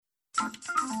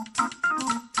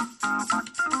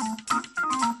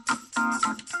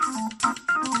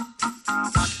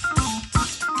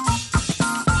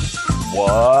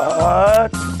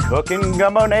Cooking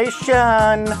Gumbo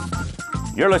Nation.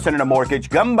 You're listening to Mortgage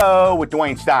Gumbo with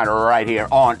Dwayne Stein right here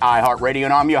on iHeartRadio,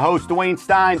 and I'm your host, Dwayne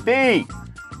Stein, the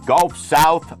Gulf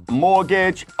South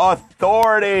Mortgage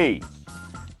Authority.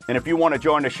 And if you want to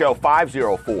join the show,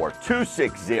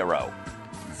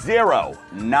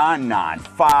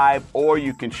 504-260-0995, or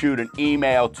you can shoot an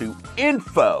email to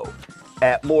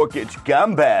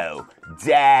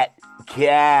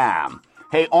info@mortgagegumbo.com.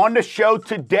 Hey, on the show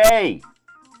today,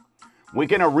 we're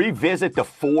going to revisit the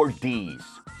 4Ds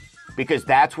because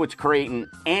that's what's creating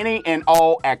any and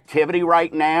all activity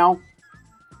right now.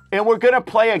 And we're going to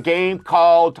play a game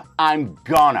called I'm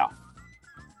Gonna.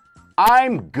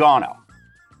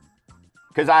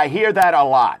 Because I hear that a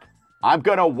lot. I'm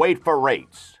going to wait for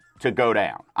rates to go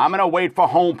down. I'm going to wait for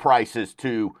home prices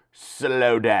to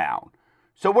slow down.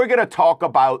 So we're going to talk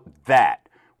about that.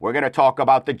 We're going to talk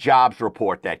about the jobs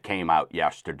report that came out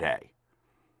yesterday.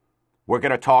 We're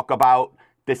going to talk about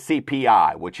the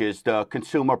CPI, which is the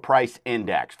Consumer Price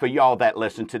Index. For y'all that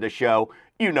listen to the show,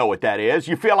 you know what that is.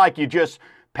 You feel like you just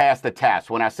passed the test.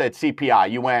 When I said CPI,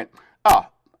 you went, oh,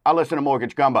 I listen to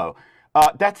Mortgage Gumbo.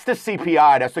 That's the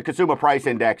CPI. That's the Consumer Price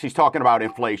Index. He's talking about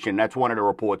inflation. That's one of the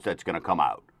reports that's going to come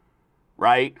out,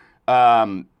 right?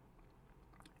 And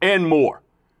more.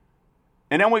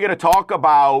 And then we're going to talk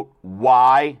about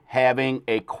why having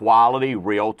a quality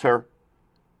realtor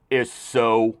is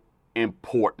so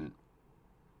important,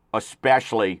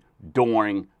 especially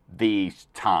during these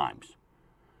times.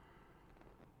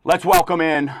 Let's welcome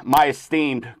in my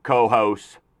esteemed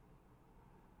co-host.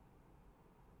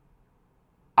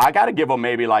 I got to give him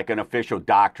maybe like an official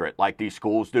doctorate like these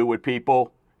schools do with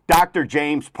people. Dr.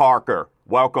 James Parker,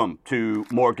 welcome to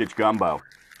Mortgage Gumbo.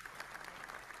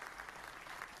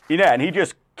 Yeah, and he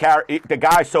just the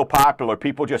guy's so popular,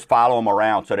 people just follow him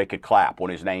around so they could clap when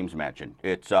his name's mentioned.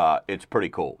 It's pretty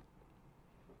cool.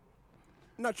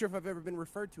 I'm not sure if I've ever been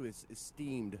referred to as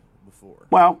esteemed before.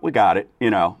 Well, we got it,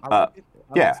 you know.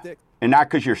 Yeah, and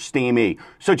not because you're steamy.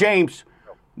 So, James,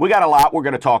 we got a lot we're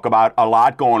going to talk about, a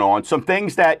lot going on. Some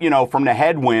things that, you know, from the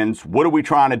headwinds, what are we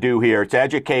trying to do here? It's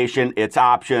education, it's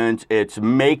options, it's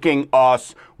making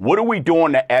us, what are we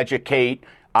doing to educate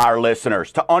our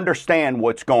listeners to understand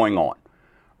what's going on,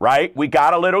 right? We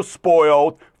got a little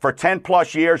spoiled. For 10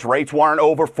 plus years, rates weren't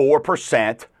over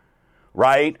 4%,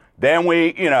 right? Then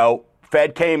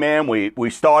Fed came in, we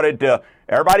started to,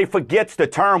 everybody forgets the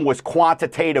term was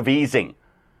quantitative easing,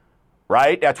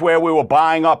 right? That's where we were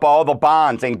buying up all the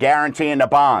bonds and guaranteeing the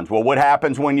bonds. Well, what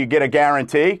happens when you get a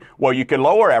guarantee? Well, you can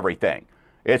lower everything.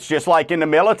 It's just like in the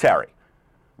military,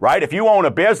 right? If you own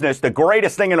a business, the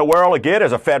greatest thing in the world to get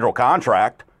is a federal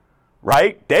contract,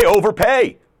 right? They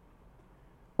overpay,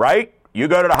 right? You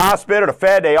go to the hospital, the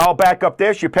Fed, they all back up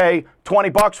this, you pay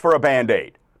 $20 for a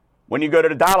Band-Aid. When you go to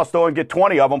the dollar store and get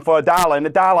 20 of them for $1 in the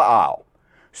dollar aisle.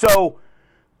 So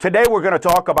today we're going to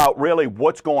talk about really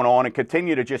what's going on and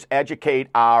continue to just educate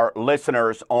our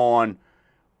listeners on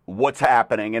what's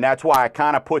happening. And that's why I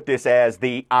kind of put this as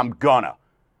the I'm gonna,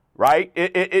 right?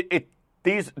 The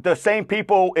same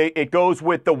people, it goes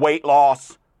with the weight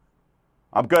loss.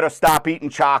 I'm going to stop eating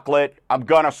chocolate. I'm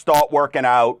going to start working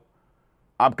out.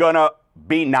 I'm going to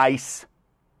be nice.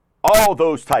 All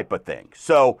those type of things.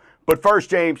 So, but first,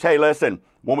 James, hey, listen,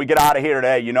 when we get out of here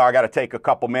today, you know I got to take a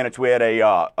couple minutes. We had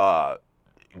a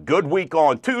good week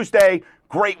on Tuesday.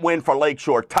 Great win for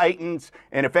Lakeshore Titans.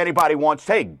 And if anybody wants,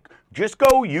 hey, just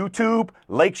go YouTube,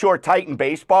 Lakeshore Titan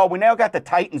Baseball. We now got the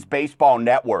Titans Baseball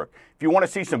Network. If you want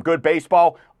to see some good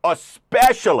baseball,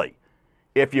 especially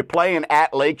if you're playing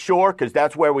at Lakeshore, because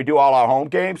that's where we do all our home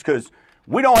games, because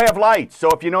we don't have lights. So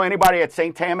if you know anybody at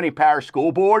St. Tammany Parish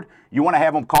School Board, you want to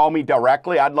have them call me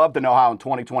directly. I'd love to know how in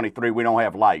 2023 we don't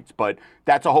have lights. But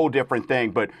that's a whole different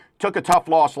thing. But took a tough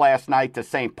loss last night to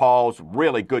St. Paul's.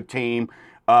 Really good team.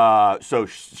 So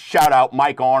shout out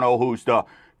Mike Arnold, who's the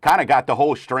kind of got the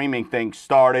whole streaming thing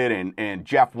started, and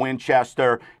Jeff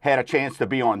Winchester had a chance to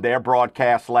be on their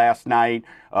broadcast last night.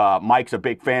 Mike's a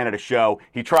big fan of the show.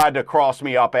 He tried to cross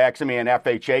me up, asking me an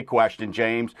FHA question,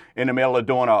 James, in the middle of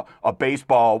doing a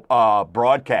baseball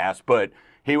broadcast, but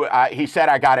he said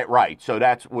I got it right, so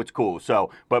that's what's cool.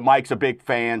 So, but Mike's a big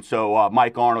fan, so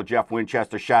Mike Arnold, Jeff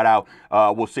Winchester, shout out.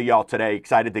 We'll see y'all today.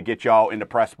 Excited to get y'all in the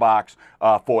press box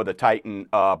for the Titan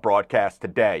broadcast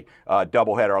today.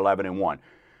 Doubleheader 11-1.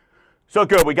 So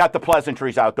good, we got the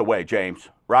pleasantries out the way, James,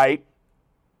 right?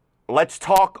 Let's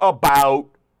talk about,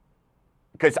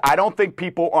 because I don't think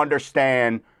people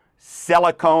understand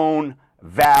Silicon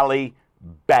Valley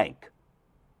Bank.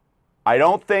 I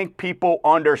don't think people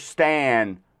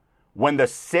understand when the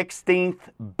 16th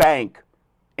bank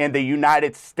in the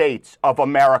United States of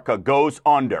America goes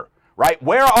under, right?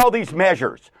 Where are all these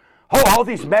measures? Oh, all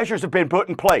these measures have been put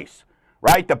in place,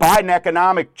 right? The Biden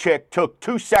economic chick took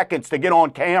 2 seconds to get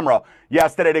on camera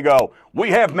yesterday to go,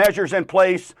 we have measures in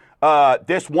place.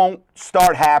 This won't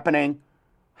start happening.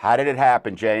 How did it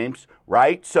happen, James?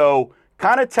 Right? So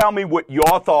kind of tell me what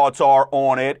your thoughts are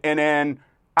on it, and then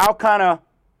I'll kind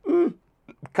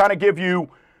of give you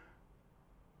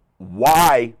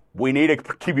why we need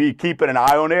to be keeping an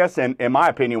eye on this, and in my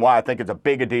opinion, why I think it's a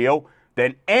bigger deal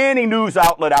than any news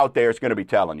outlet out there is going to be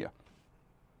telling you.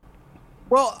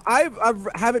 Well, I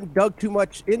haven't dug too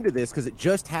much into this because it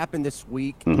just happened this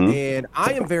week, and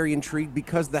I am very intrigued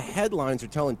because the headlines are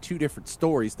telling two different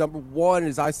stories. Number one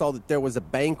is I saw that there was a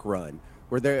bank run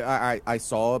where I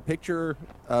saw a picture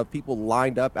of people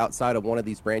lined up outside of one of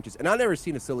these branches, and I've never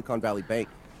seen a Silicon Valley bank,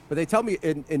 but they tell me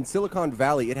in Silicon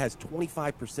Valley it has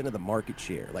 25% of the market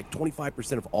share, like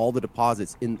 25% of all the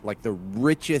deposits in like the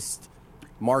richest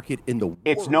market in the world.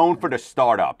 It's known for the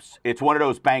startups. It's one of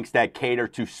those banks that cater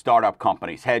to startup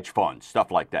companies, hedge funds,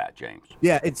 stuff like that, James.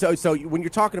 Yeah, and so when you're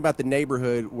talking about the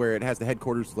neighborhood where it has the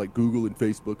headquarters like Google and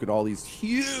Facebook and all these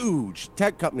huge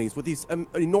tech companies with these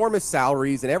enormous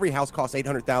salaries, and every house costs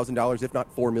 $800,000, if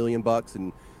not $4 million bucks,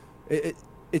 and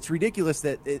it's ridiculous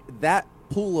that that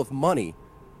pool of money,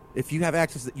 if you have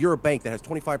access, that you're a bank that has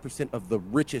 25% of the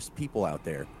richest people out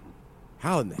there,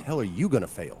 how in the hell are you going to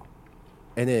fail?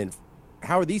 And then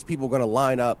how are these people going to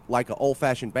line up like an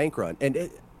old-fashioned bank run?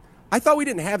 And I thought we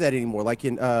didn't have that anymore. Like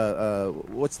in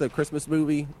what's the Christmas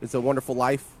movie? It's a Wonderful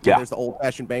Life. Yeah. There's the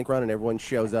old-fashioned bank run, and everyone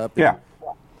shows up. Yeah.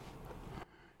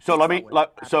 So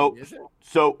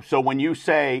so when you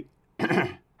say,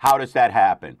 how does that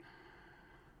happen?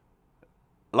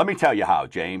 Let me tell you how,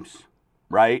 James.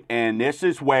 Right, and this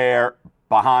is where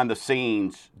behind the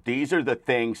scenes, these are the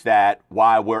things that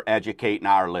why we're educating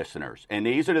our listeners, and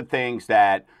these are the things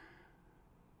that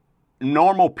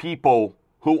normal people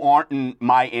who aren't in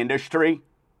my industry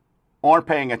aren't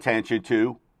paying attention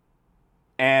to.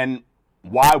 And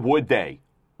why would they,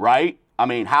 right? I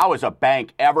mean, how is a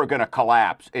bank ever going to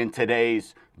collapse in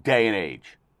today's day and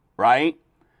age, right?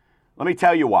 Let me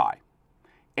tell you why.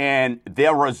 And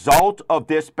the result of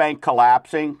this bank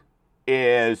collapsing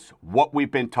is what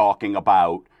we've been talking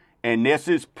about. And this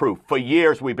is proof. For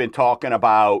years, we've been talking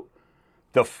about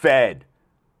the Fed.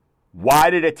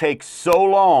 Why did it take so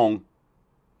long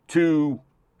to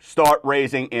start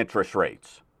raising interest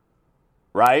rates,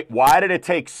 right? Why did it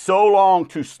take so long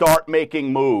to start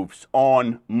making moves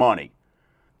on money?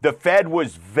 The Fed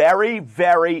was very,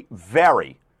 very,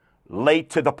 very late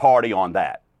to the party on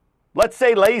that. Let's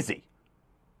say lazy,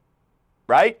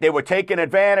 right? They were taking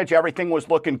advantage. Everything was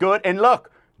looking good. And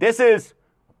look, this is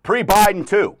pre-Biden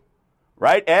too,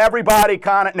 right? Everybody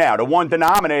kind of, now the one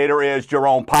denominator is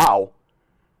Jerome Powell.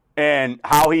 And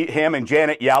how him and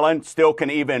Janet Yellen still can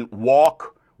even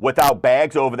walk without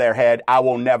bags over their head, I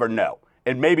will never know.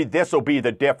 And maybe this will be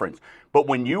the difference. But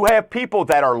when you have people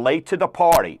that are late to the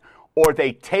party, or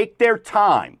they take their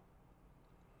time,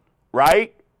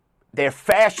 right? They're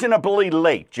fashionably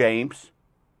late, James.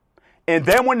 And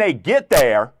then when they get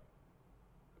there,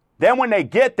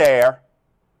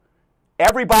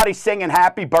 everybody's singing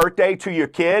happy birthday to your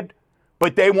kid,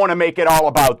 but they want to make it all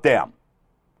about them.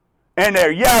 And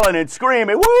they're yelling and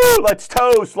screaming, woo, let's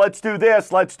toast, let's do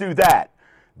this, let's do that.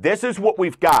 This is what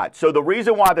we've got. So the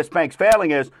reason why this bank's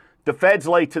failing is the Fed's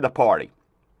late to the party.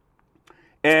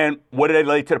 And what are they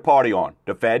late to the party on?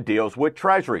 The Fed deals with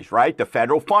treasuries, right? The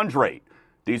federal funds rate.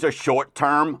 These are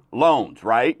short-term loans,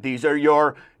 right? These are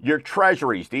your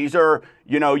treasuries. These are,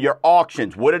 your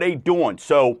auctions. What are they doing?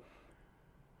 So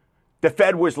the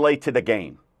Fed was late to the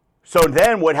game. So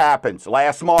then what happens?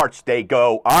 Last March, they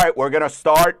go, all right, we're going to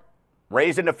start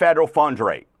raising the federal funds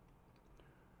rate.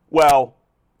 Well,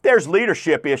 there's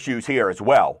leadership issues here as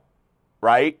well,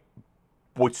 right,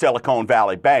 with Silicon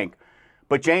Valley Bank.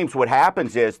 But, James, what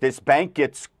happens is this bank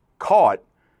gets caught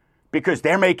because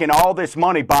they're making all this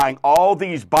money buying all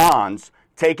these bonds,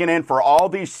 taking in for all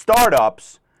these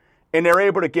startups, and they're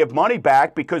able to give money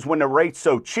back because when the rate's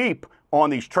so cheap on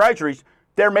these treasuries,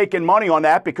 they're making money on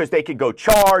that because they can go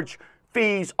charge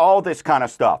fees, all this kind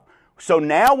of stuff. So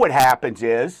now what happens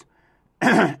is,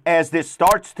 as this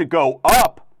starts to go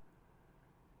up,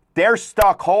 they're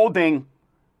stuck holding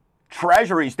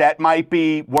treasuries that might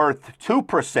be worth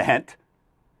 2%.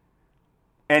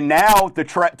 And now the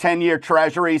 10-year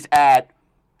treasuries at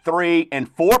 3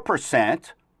 and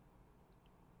 4%,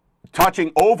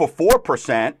 touching over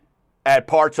 4% at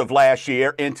parts of last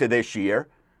year into this year.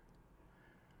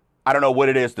 I don't know what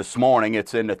it is this morning.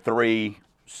 It's in the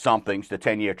 3-somethings, the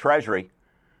 10-year treasury.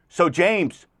 So,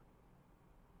 James,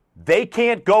 they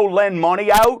can't go lend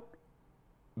money out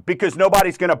because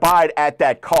nobody's going to buy it at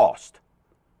that cost.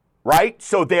 right?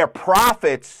 So their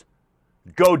profits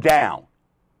go down.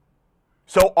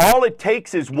 So all it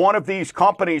takes is one of these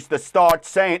companies to start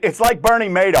saying, it's like Bernie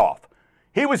Madoff.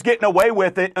 He was getting away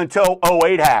with it until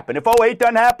 2008 happened. If 2008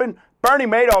 doesn't happen, Bernie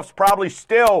Madoff's probably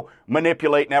still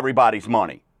manipulating everybody's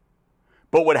money.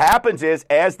 But what happens is,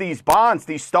 as these bonds,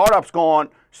 these startups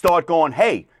start going,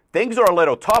 hey, things are a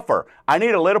little tougher. I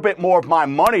need a little bit more of my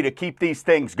money to keep these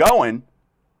things going.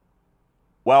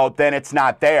 Well, then it's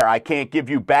not there. I can't give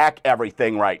you back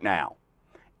everything right now.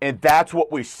 And that's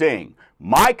what we're seeing.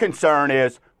 My concern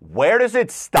is, where does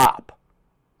it stop?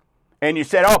 And you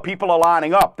said, oh, people are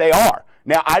lining up. They are.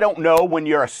 Now, I don't know when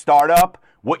you're a startup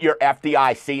what your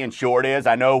FDIC insured is.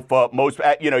 I know for most,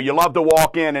 you love to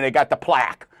walk in and they got the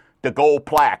plaque, the gold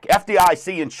plaque,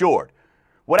 FDIC insured.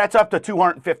 Well, that's up to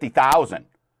 $250,000,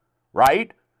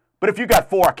 right? But if you got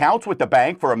 4 accounts with the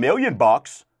bank for $1 million,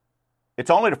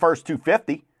 it's only the first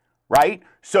 $250,000, right?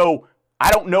 So I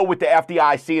don't know what the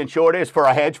FDIC insured is for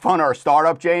a hedge fund or a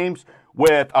startup, James,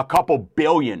 with a couple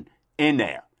billion in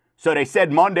there. So they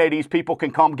said Monday these people can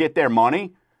come get their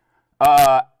money.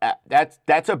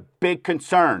 That's a big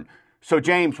concern. So,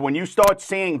 James, when you start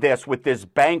seeing this with this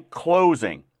bank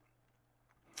closing,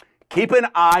 keep an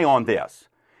eye on this.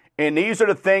 And these are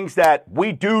the things that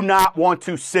we do not want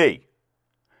to see.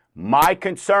 My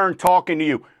concern talking to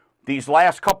you these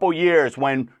last couple years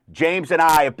when James and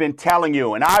I have been telling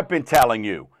you, and I've been telling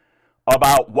you,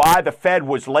 about why the Fed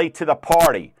was late to the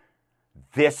party,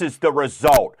 this is the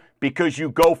result. Because you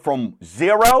go from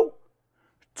 0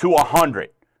 to 100.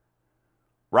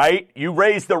 Right? You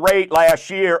raised the rate last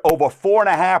year over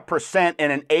 4.5%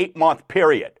 in an 8-month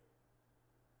period.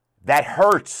 That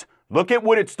hurts. Look at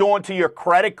what it's doing to your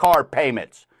credit card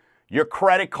payments, your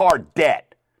credit card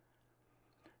debt.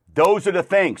 Those are the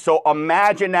things. So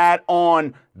imagine that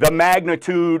on the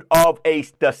magnitude of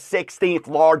the 16th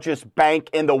largest bank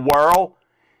in the world,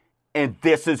 and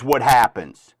this is what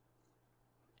happens.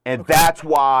 And that's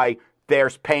why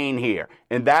there's pain here.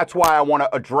 And that's why I want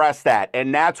to address that.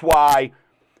 And that's why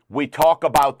we talk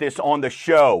about this on the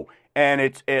show, and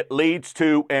it leads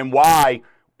to, and why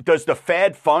does the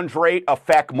Fed funds rate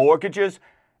affect mortgages?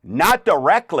 Not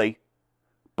directly,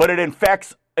 but it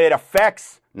affects,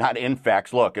 not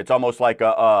infects, look, it's almost like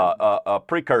a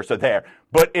precursor there,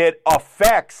 but it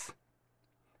affects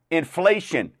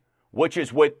inflation, which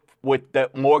is what the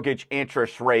mortgage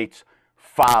interest rates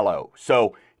follow.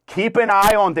 So keep an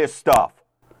eye on this stuff.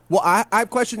 Well, I have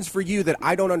questions for you that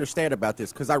I don't understand about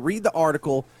this, because I read the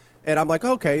article and I'm like,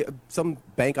 okay, some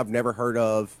bank I've never heard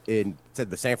of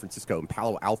said the San Francisco and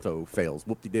Palo Alto fails.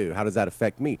 Whoop-de-doo. How does that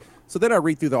affect me? So then I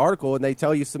read through the article and they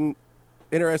tell you some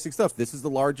interesting stuff. This is the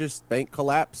largest bank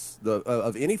collapse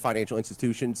of any financial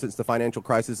institution since the financial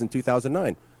crisis in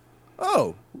 2009.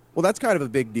 Oh, well, that's kind of a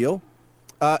big deal.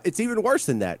 It's even worse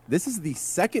than that. This is the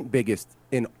second biggest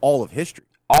in all of history.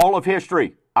 All of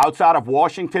history, outside of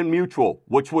Washington Mutual,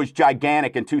 which was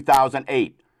gigantic in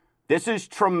 2008. This is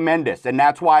tremendous, and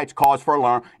that's why it's cause for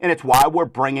alarm, and it's why we're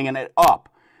bringing it up.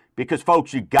 Because,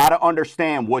 folks, you got to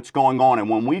understand what's going on. And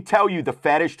when we tell you the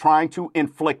Fed is trying to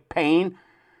inflict pain,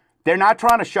 they're not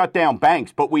trying to shut down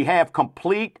banks, but we have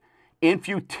complete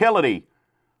infutility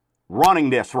running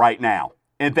this right now,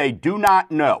 and they do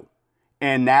not know.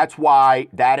 And that's why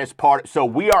that is part. So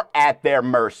we are at their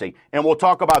mercy. And we'll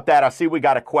talk about that. I see we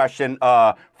got a question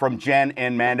from Jen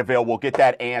in Mandeville. We'll get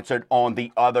that answered on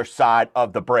the other side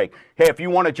of the break. Hey, if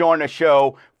you want to join the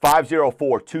show,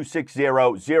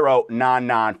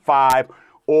 504-260-0995.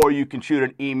 Or you can shoot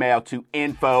an email to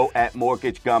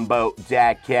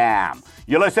info@mortgagegumbo.com.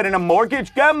 You're listening to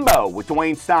Mortgage Gumbo with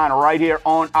Dwayne Stein right here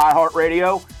on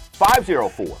iHeartRadio,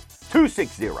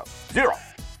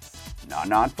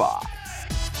 504-260-0995.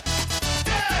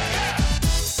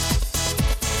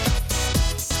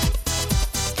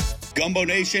 Gumbo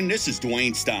Nation, this is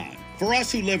Dwayne Stein. For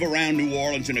us who live around New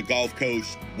Orleans and the Gulf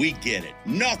Coast, we get it.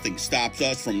 Nothing stops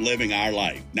us from living our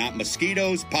life. Not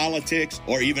mosquitoes, politics,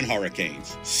 or even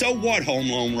hurricanes. So what home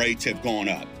loan rates have gone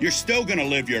up? You're still going to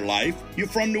live your life. You're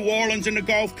from New Orleans and the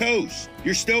Gulf Coast.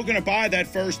 You're still going to buy that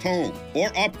first home,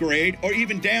 or upgrade, or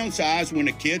even downsize when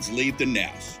the kids leave the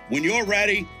nest. When you're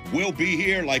ready, we'll be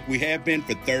here like we have been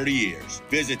for 30 years.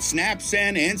 Visit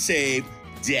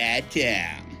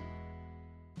SnapSendAndSave.com.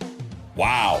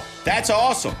 Wow, that's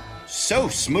awesome. So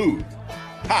smooth.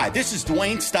 Hi, this is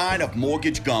Dwayne Stein of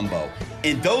Mortgage Gumbo,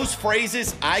 and those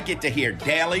phrases I get to hear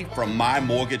daily from my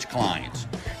mortgage clients.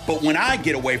 But when I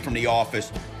get away from the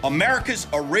office, America's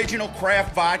original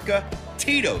craft vodka,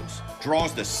 Tito's,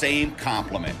 draws the same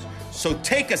compliments. So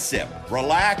take a sip,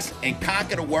 relax, and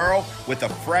conquer the world with a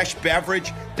fresh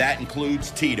beverage that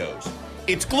includes Tito's.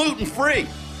 It's gluten-free,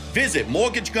 Visit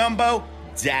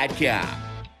mortgagegumbo.com.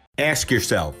 Ask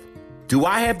yourself, do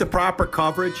I have the proper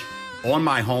coverage on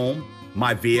my home,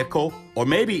 my vehicle, or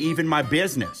maybe even my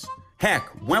business? Heck,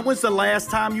 when was the last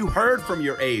time you heard from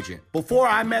your agent? Before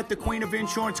I met the Queen of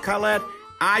Insurance, Colette,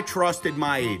 I trusted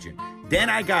my agent. Then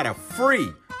I got a free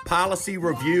policy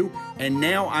review, and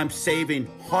now I'm saving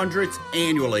hundreds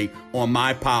annually on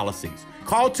my policies.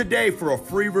 Call today for a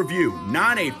free review,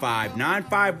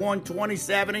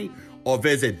 985-951-2070, or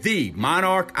visit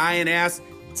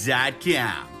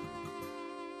themonarchins.com.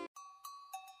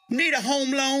 Need a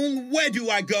home loan? Where do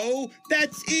I go?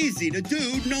 That's easy. The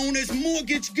dude known as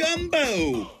Mortgage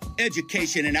Gumbo.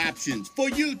 Education and options for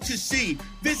you to see.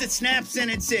 Visit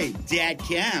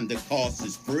snapsandandSave.com. The cost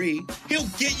is free. He'll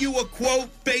get you a quote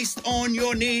based on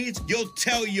your needs. You'll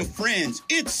tell your friends.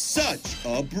 It's such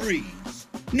a breeze.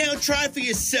 Now try for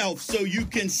yourself so you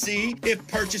can see if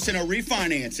purchasing or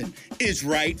refinancing is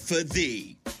right for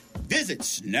thee. Visit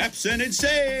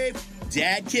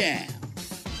snapsandandSave.com.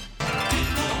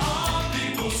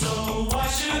 So why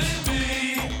should it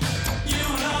be? You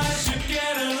and I should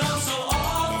get along so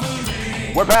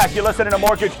awfully. We're back. You're listening to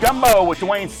Mortgage Gumbo with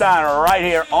Dwayne Steiner right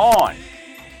here on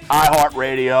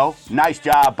iHeartRadio. Nice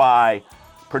job by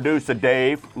producer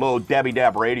Dave. Little Debbie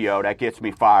Deb radio. That gets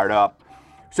me fired up.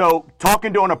 So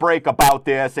talking during a break about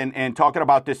this and talking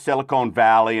about this Silicon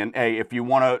Valley, and hey, if you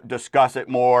want to discuss it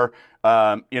more,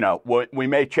 we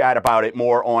may chat about it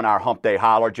more on our Hump Day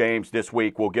Holler, James, this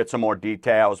week. We'll get some more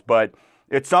details, but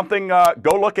it's something, go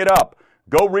look it up.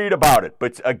 Go read about it.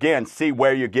 But again, see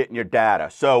where you're getting your data.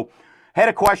 So had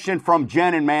a question from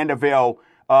Jen in Mandeville.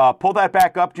 Pull that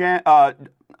back up,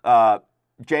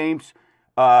 James.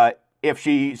 If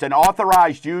she's an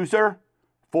authorized user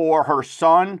for her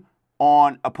son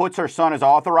puts her son as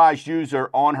authorized user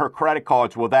on her credit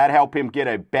cards, will that help him get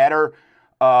a better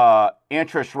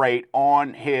interest rate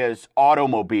on his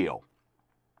automobile?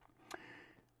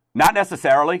 Not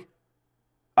necessarily.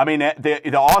 I mean,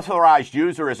 the authorized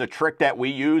user is a trick that we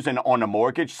use on the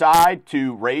mortgage side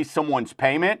to raise someone's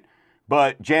payment.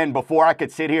 But, Jen, before I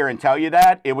could sit here and tell you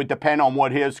that, it would depend on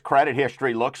what his credit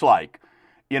history looks like.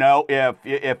 You know,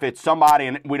 if it's somebody,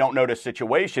 and we don't know the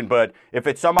situation, but if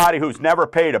it's somebody who's never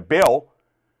paid a bill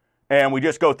and we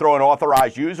just go throw an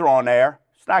authorized user on there,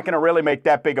 it's not going to really make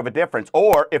that big of a difference.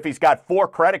 Or if he's got 4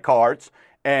 credit cards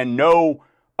and no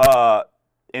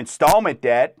installment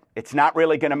debt, it's not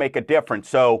really going to make a difference.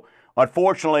 So,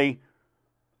 unfortunately,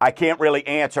 I can't really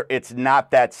answer. It's not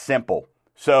that simple.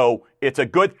 So, it's a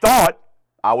good thought.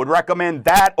 I would recommend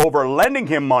that over lending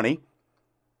him money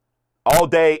all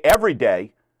day, every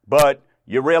day. But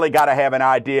you really got to have an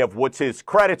idea of what's his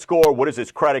credit score, what is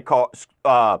his credit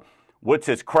what's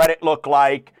his credit look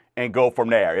like, and go from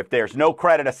there. If there's no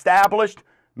credit established,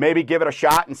 maybe give it a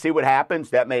shot and see what happens.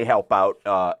 That may help out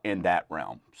in that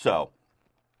realm. So,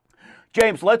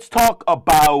 James, let's talk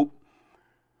about,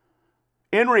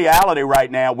 in reality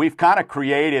right now, we've kind of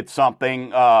created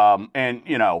something, and,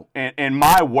 you know, in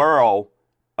my world,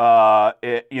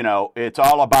 it's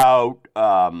all about,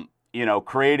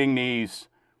 creating these,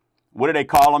 what do they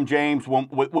call them, James?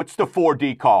 What's the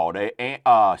 4D called?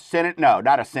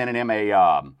 Not a synonym,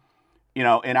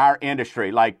 in our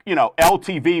industry, like,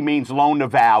 LTV means loan to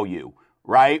value,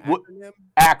 right?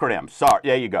 Acronyms, sorry,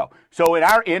 there you go. So in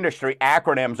our industry,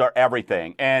 acronyms are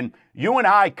everything. And you and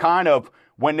I kind of,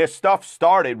 when this stuff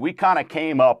started, we kind of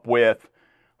came up with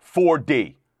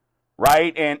 4D,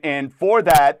 right? And for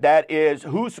that is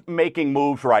who's making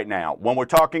moves right now. When we're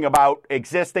talking about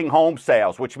existing home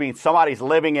sales, which means somebody's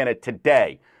living in it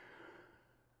today,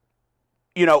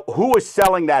 who is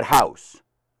selling that house?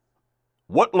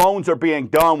 What loans are being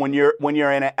done when you're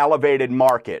in an elevated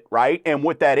market, right? And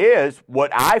what that is, what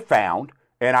I found,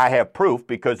 and I have proof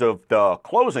because of the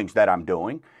closings that I'm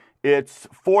doing, it's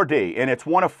 4D, and it's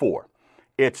one of 4.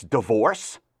 It's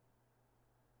divorce,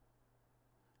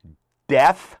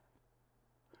 death,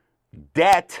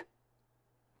 debt,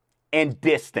 and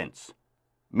distance,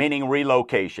 meaning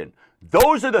relocation.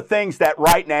 Those are the things that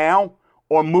right now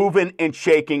are moving and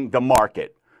shaking the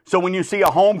market. So when you see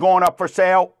a home going up for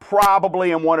sale,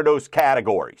 probably in one of those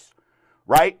categories,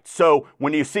 right? So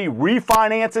when you see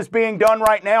refinances being done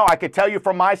right now, I could tell you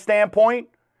from my standpoint,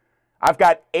 I've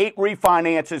got 8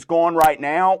 refinances going right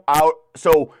now.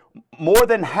 So more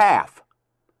than half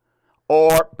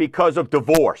are because of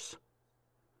divorce.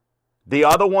 The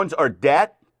other ones are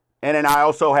debt, and then I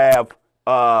also have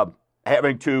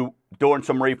doing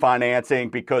some refinancing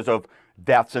because of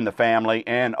deaths in the family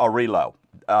and a relo.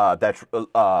 That's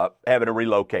having to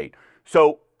relocate.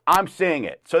 So I'm seeing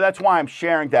it. So that's why I'm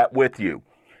sharing that with you.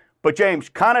 But James,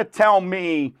 kind of tell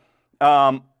me,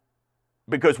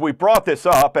 because we brought this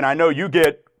up, and I know you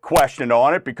get questioned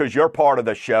on it because you're part of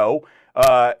the show,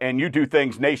 and you do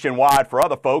things nationwide for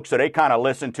other folks, so they kind of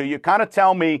listen to you. Kind of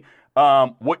tell me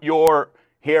what you're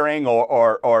hearing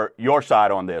or your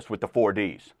side on this with the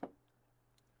 4Ds.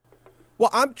 Well,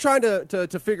 I'm trying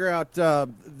to figure out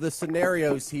the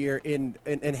scenarios here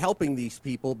in helping these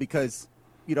people because,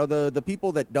 you know, the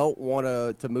people that don't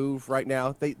want to move right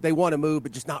now, they want to move,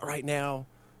 but just not right now.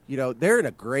 You know, they're in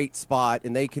a great spot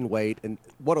and they can wait, and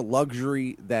what a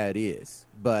luxury that is.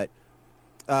 But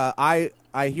I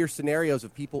hear scenarios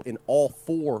of people in all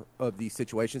four of these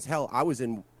situations. Hell, I was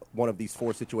in one of these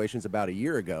four situations about a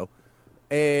year ago.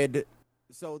 And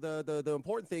so the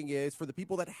important thing is for the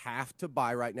people that have to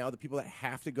buy right now, the people that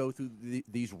have to go through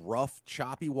these rough,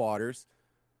 choppy waters,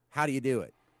 how do you do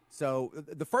it? So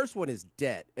the first one is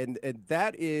debt, and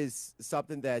that is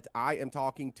something that I am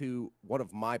talking to one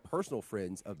of my personal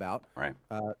friends about. Right.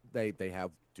 They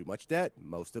have too much debt.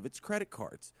 Most of it's credit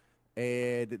cards,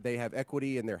 and they have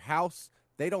equity in their house.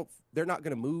 They're not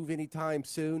going to move anytime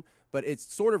soon, but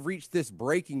it's sort of reached this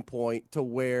breaking point to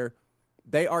where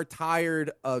they are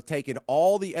tired of taking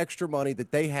all the extra money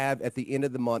that they have at the end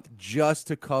of the month just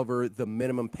to cover the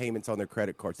minimum payments on their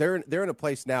credit cards. They're in a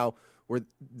place now where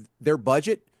their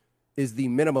budget is the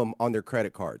minimum on their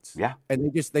credit cards. Yeah.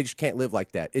 And they just can't live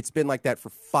like that. It's been like that for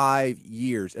 5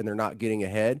 years and they're not getting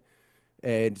ahead.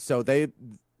 And so they're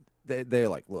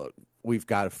like, look, we've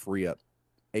got to free up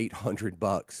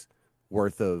 $800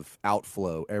 worth of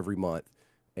outflow every month.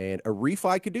 And a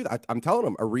refi could do that. I'm telling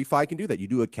them a refi can do that. You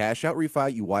do a cash out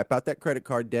refi, you wipe out that credit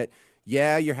card debt.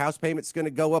 Yeah, your house payment's going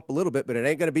to go up a little bit, but it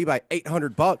ain't going to be by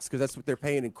 $800 because that's what they're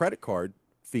paying in credit card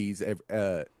fees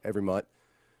every month.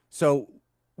 So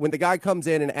when the guy comes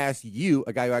in and asks you,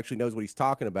 a guy who actually knows what he's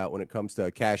talking about when it comes to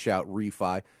a cash out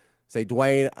refi, say,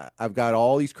 Dwayne, I've got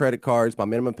all these credit cards. My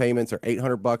minimum payments are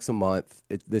 $800 a month.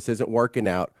 This isn't working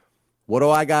out. What do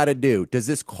I got to do? Does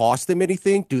this cost them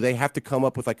anything? Do they have to come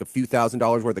up with like a few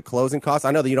 $1,000s worth of closing costs?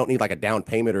 I know that you don't need like a down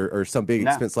payment or some big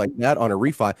expense like that on a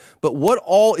refi, but what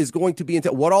all is going to be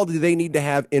what all do they need to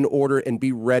have in order and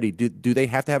be ready? Do they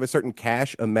have to have a certain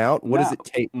cash amount? What does it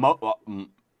take?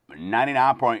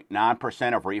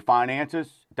 99.9% of refinances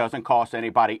doesn't cost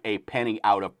anybody a penny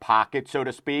out of pocket, so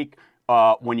to speak,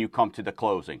 when you come to the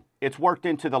closing. It's worked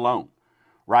into the loan,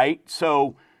 right?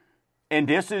 So, and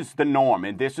this is the norm,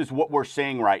 and this is what we're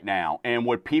seeing right now. And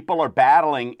what people are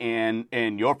battling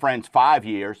in your friend's 5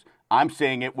 years, I'm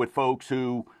seeing it with folks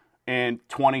who in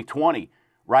 2020,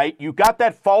 right? You got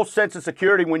that false sense of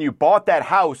security when you bought that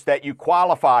house that you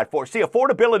qualified for. See,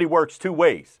 affordability works two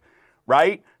ways,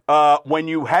 right? When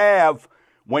you have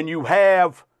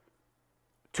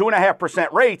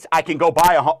 2.5% rates, I can go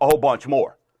buy a whole bunch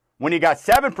more. When you got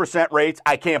 7% rates,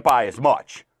 I can't buy as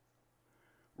much,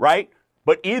 right?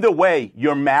 But either way,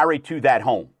 you're married to that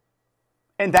home,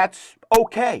 and that's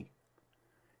okay.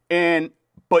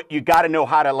 But you got to know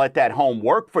how to let that home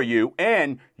work for you,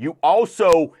 and you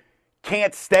also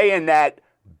can't stay in that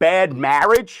bad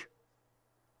marriage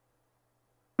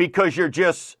because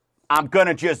I'm going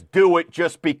to just do it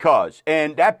just because.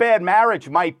 And that bad marriage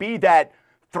might be that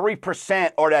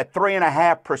 3% or that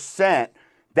 3.5%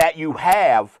 that you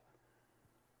have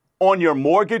on your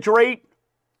mortgage rate,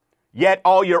 yet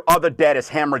all your other debt is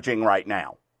hemorrhaging right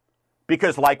now.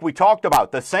 Because like we talked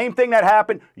about, the same thing that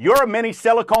happened, you're a mini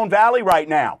Silicon Valley right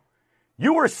now.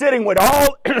 You were sitting with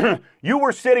all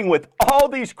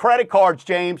these credit cards,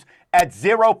 James, at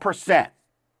 0%.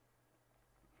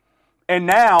 And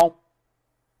now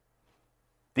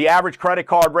the average credit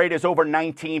card rate is over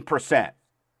 19%.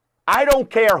 I don't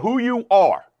care who you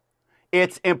are.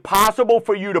 It's impossible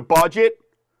for you to budget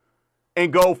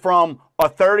and go from a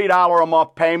 $30 a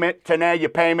month payment to now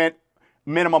your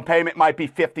minimum payment might be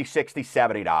 $50,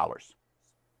 $60, $70.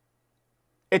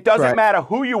 It doesn't matter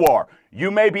who you are.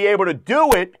 You may be able to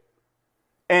do it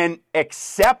and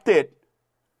accept it.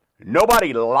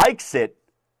 Nobody likes it.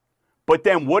 But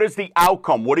then what is the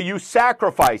outcome? What are you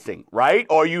sacrificing, right?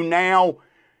 Are you now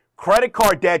credit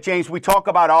card debt, James, we talk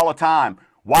about all the time.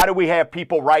 Why do we have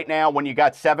people right now when you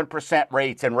got 7%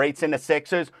 rates and rates in the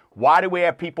sixes? Why do we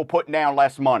have people putting down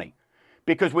less money?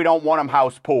 Because we don't want them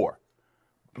house poor.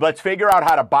 Let's figure out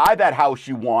how to buy that house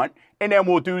you want, and then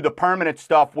we'll do the permanent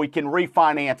stuff we can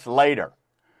refinance later.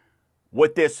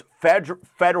 What this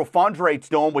federal funds rate's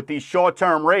doing with these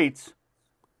short-term rates,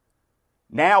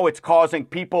 now it's causing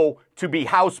people to be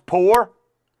house poor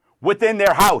within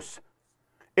their house.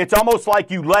 It's almost like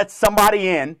you let somebody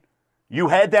in, you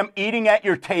had them eating at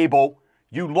your table,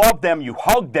 you loved them, you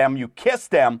hugged them, you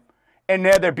kissed them, and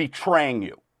now they're betraying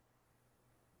you.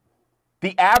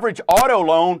 the average auto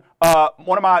loan,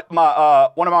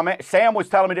 Sam was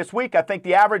telling me this week, I think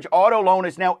the average auto loan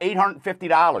is now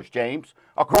 $850, James,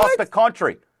 across the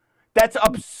country. That's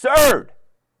absurd.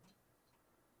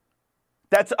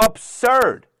 That's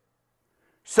absurd.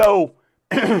 So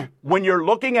when you're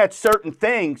looking at certain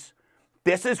things,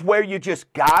 this is where you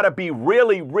just got to be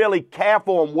really, really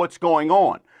careful on what's going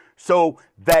on. So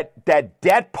that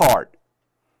debt part,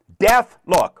 death,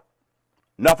 look,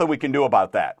 nothing we can do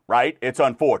about that, right? It's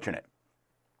unfortunate.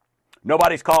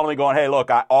 Nobody's calling me going, hey, look,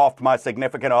 I offed my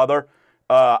significant other.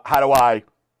 How do I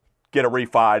get a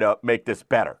refi to make this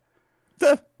better?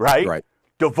 Right?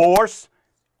 Divorce,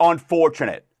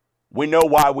 unfortunate. We know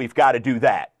why we've got to do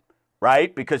that,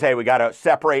 right? Because, hey, we got to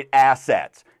separate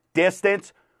assets.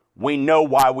 Distance, we know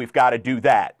why we've got to do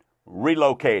that.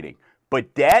 Relocating.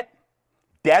 But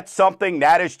debt's something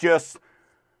that is just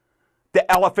the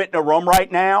elephant in the room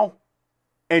right now.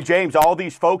 And, James, all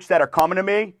these folks that are coming to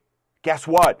me, guess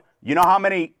what? You know how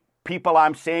many people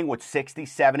I'm seeing with $60,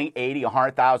 $70, $80,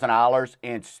 $100,000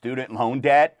 in student loan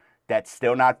debt that's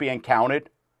still not being counted?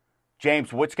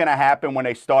 James, what's going to happen when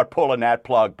they start pulling that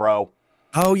plug, bro?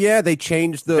 Oh, yeah, they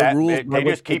changed the rules. They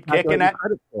just keep kicking that.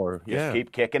 Just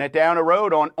keep kicking it down the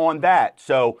road on that.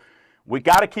 So we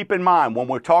got to keep in mind when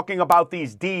we're talking about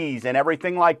these Ds and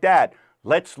everything like that,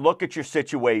 let's look at your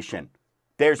situation.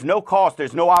 There's no cost.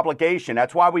 There's no obligation.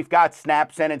 That's why we've got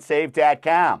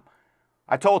SnapSendAndSave.com.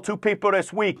 I told 2 people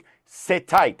this week, sit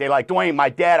tight. They're like, Dwayne, my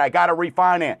dad, I got to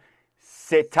refinance.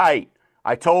 Sit tight.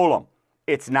 I told them,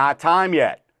 it's not time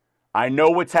yet. I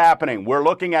know what's happening. We're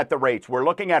looking at the rates. We're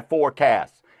looking at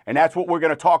forecasts. And that's what we're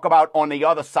going to talk about on the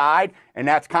other side. And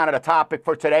that's kind of the topic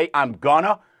for today. I'm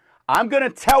gonna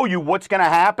tell you what's going to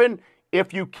happen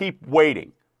if you keep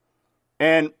waiting.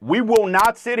 And we will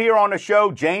not sit here on the show,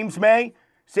 James may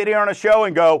sit here on the show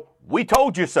and go, we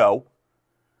told you so.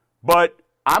 But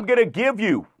I'm going to give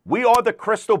you, we are the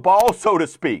crystal ball, so to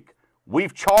speak.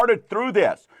 We've charted through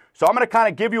this. So I'm going to kind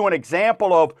of give you an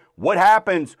example of what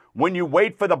happens when you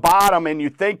wait for the bottom and you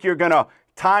think you're going to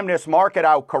time this market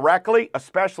out correctly,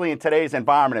 especially in today's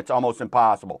environment. It's almost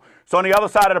impossible. So on the other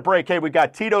side of the break, hey, we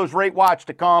got Tito's Rate Watch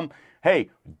to come. Hey,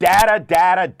 data.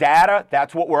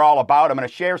 That's what we're all about. I'm going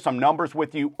to share some numbers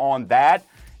with you on that.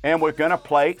 And we're going to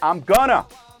play I'm gonna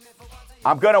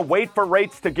wait for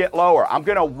rates to get lower. I'm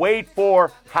going to wait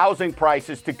for housing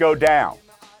prices to go down.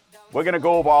 We're going to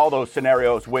go over all those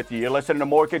scenarios with you. You're listening to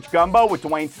Mortgage Gumbo with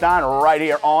Dwayne Stein right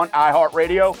here on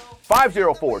iHeartRadio,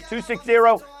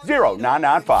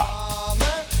 504-260-0995.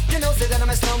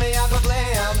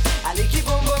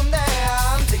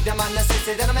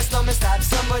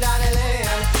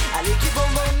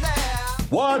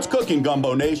 What's cooking,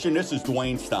 Gumbo Nation? This is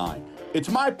Dwayne Stein. It's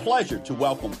my pleasure to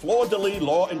welcome Fleur de Lis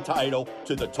Law and Title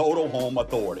to the Total Home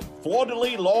Authority. Fleur de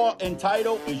Lis Law and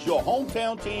Title is your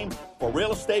hometown team for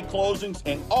real estate closings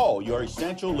and all your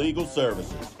essential legal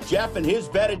services. Jeff and his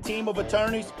vetted team of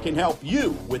attorneys can help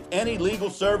you with any legal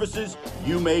services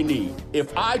you may need.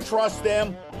 If I trust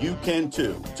them, you can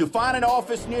too. To find an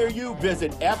office near you,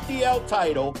 visit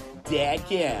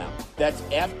FDLTitle.com. That's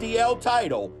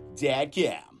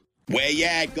FDLTitle.com. Where you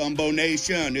at, Gumbo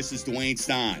Nation? This is Dwayne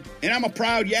Stein, and I'm a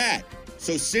proud Yat.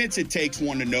 So since it takes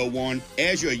one to know one,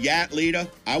 as your Yat leader,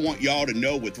 I want y'all to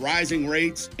know with rising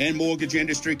rates and mortgage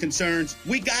industry concerns,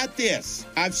 we got this.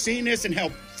 I've seen this and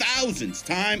helped thousands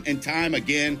time and time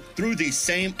again through these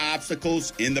same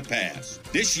obstacles in the past.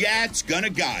 This Yat's gonna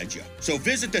guide you. So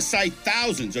visit the site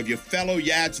thousands of your fellow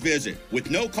Yats visit with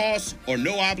no cost or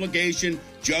no obligation,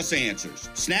 just answers.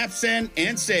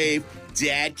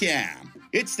 SnapSendAndSave.com.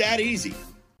 It's that easy.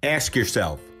 Ask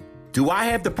yourself, do I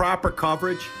have the proper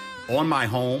coverage on my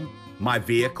home, my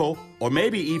vehicle, or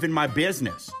maybe even my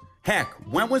business? Heck,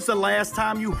 when was the last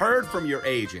time you heard from your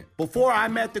agent? Before I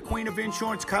met the Queen of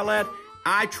Insurance, Colette,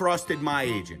 I trusted my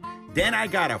agent. Then I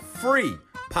got a free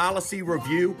policy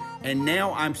review, and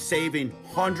now I'm saving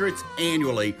hundreds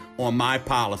annually on my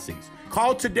policies.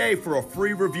 Call today for a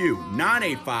free review,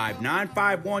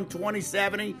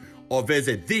 985-951-2070, or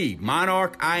visit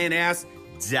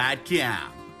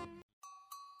themonarchins.com.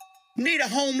 Need a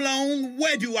home loan?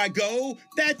 Where do I go?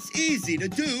 That's easy. The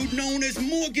dude known as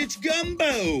Mortgage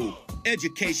Gumbo.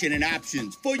 Education and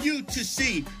options for you to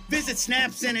see. Visit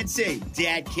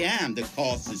SnapSendAndSave.com. The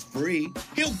cost is free.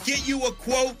 He'll get you a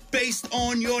quote based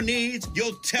on your needs.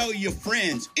 You'll tell your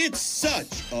friends. It's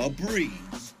such a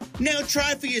breeze. Now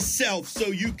try for yourself so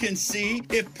you can see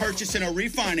if purchasing or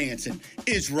refinancing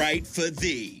is right for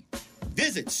thee.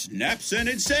 Visit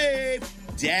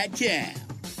SnapSendAndSave.com.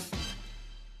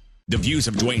 The views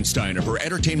of Dwayne Stein are for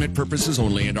entertainment purposes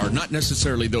only and are not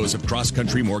necessarily those of Cross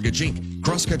Country Mortgage Inc.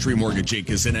 Cross Country Mortgage Inc.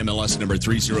 is NMLS number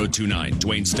 3029.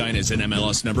 Dwayne Stein is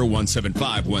NMLS number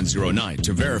 175109.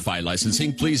 To verify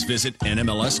licensing, please visit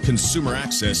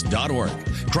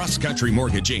nmlsconsumeraccess.org. Cross Country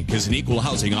Mortgage Inc. is an equal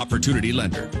housing opportunity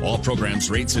lender. All programs,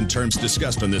 rates, and terms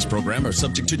discussed on this program are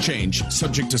subject to change,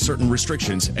 subject to certain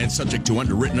restrictions, and subject to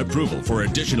underwritten approval. For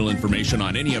additional information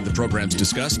on any of the programs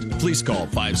discussed, please call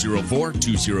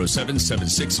 504-207-7607.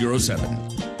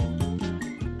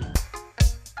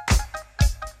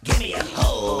 Give me a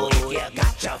hoe if you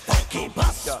got your funky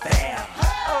bus fare.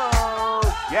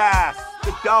 Yes,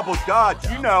 the double Dutch,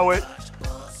 you know it.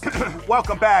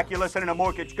 Welcome back. You're listening to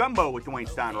Mortgage Gumbo with Dwayne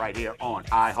Stein right here on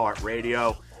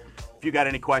iHeartRadio. If you got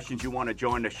any questions you want to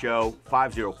join the show,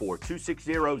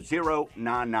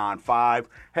 504-260-0995.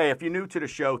 Hey, if you're new to the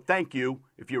show, thank you.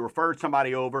 If you referred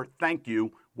somebody over, thank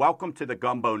you. Welcome to the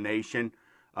Gumbo Nation.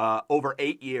 Over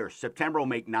 8 years, September will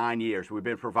make 9 years, we've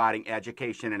been providing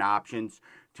education and options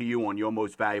to you on your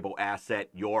most valuable asset,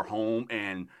 your home.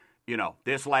 And, you know,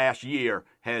 this last year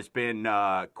has been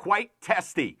quite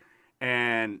testy.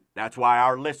 And that's why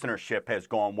our listenership has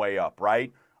gone way up,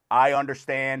 right? I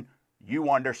understand. You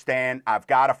understand. I've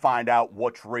got to find out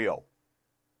what's real,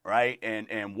 right?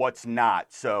 And what's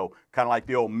not. So kind of like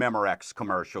the old Memorex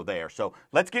commercial there. So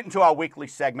let's get into our weekly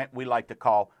segment we like to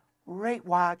call Rate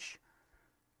Watch.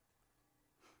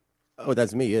 Oh,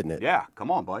 that's me, isn't it? Yeah, come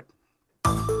on, bud.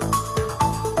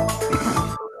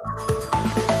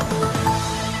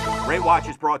 Rate Watch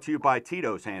is brought to you by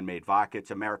Tito's Handmade Vodka. It's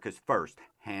America's first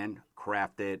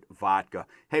handcrafted vodka.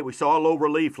 Hey, we saw a low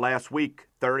relief last week.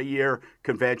 30-year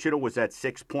conventional was at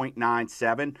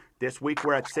 6.97. This week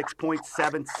we're at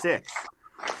 6.76.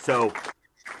 So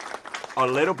a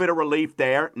little bit of relief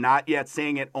there. Not yet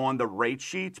seeing it on the rate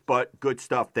sheets, but good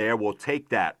stuff there. We'll take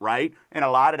that, right? And a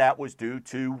lot of that was due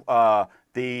to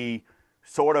the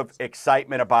sort of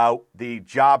excitement about the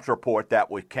jobs report that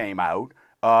came out.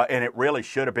 And it really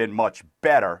should have been much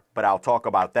better, but I'll talk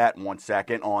about that in 1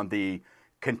 second, on the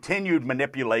continued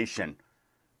manipulation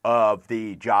of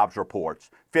the jobs reports.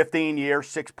 15 years,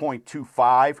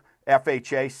 6.25.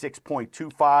 FHA,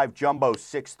 6.25. Jumbo,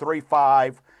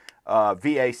 6.35.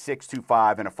 VA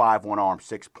 6.25 and a 5-1 arm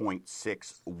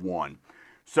 6.61.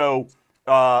 So,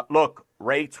 look,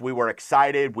 rates, we were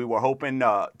excited. We were hoping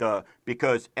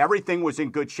because everything was in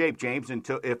good shape, James,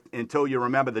 until you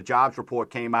remember the jobs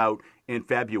report came out in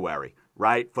February,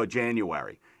 right, for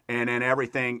January. And then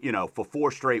everything, you know, for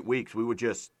 4 straight weeks, we were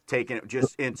just taking it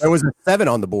just in. There was a 7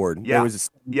 on the board. Yeah. There was a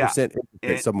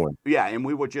 7% somewhere. Yeah, and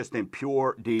we were just in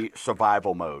pure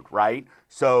survival mode, right?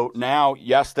 So now,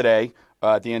 yesterday,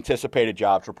 the anticipated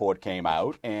jobs report came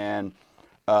out, and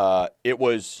it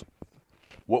was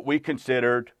what we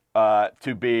considered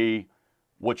to be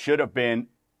what should have been,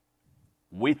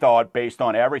 we thought, based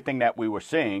on everything that we were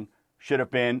seeing, should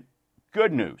have been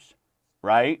good news,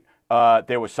 right?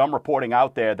 There was some reporting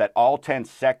out there that all 10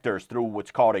 sectors threw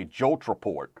what's called a JOLT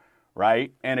report,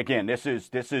 right? And again, this is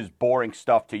boring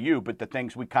stuff to you, but the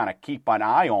things we kind of keep an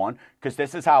eye on, because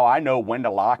this is how I know when to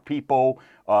lock people,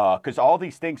 because all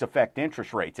these things affect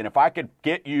interest rates. And if I could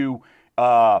get you,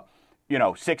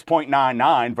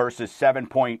 6.99 versus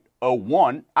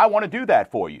 7.01, I want to do that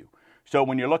for you. So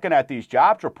when you're looking at these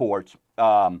jobs reports,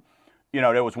 there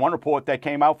was one report that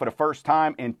came out for the first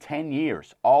time in 10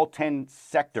 years. All 10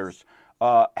 sectors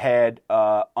had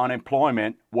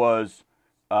unemployment was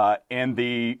in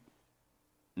the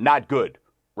not good,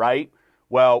 right?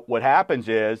 Well, what happens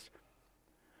is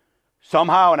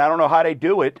somehow, and I don't know how they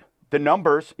do it, the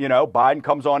numbers, Biden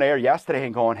comes on air yesterday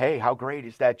and going, hey, how great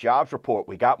is that jobs report?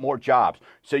 We got more jobs.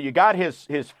 So you got his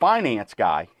finance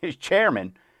guy, his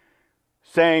chairman,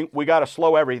 saying we got to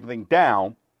slow everything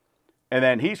down. And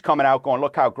then he's coming out going,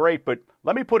 look how great. But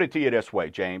let me put it to you this way,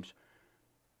 James.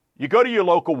 You go to your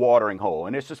local watering hole,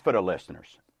 and this is for the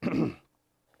listeners. You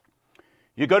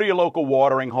go to your local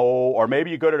watering hole, or maybe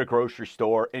you go to the grocery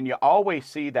store, and you always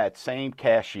see that same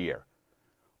cashier.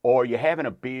 Or you're having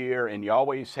a beer, and you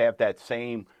always have that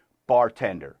same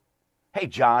bartender. Hey,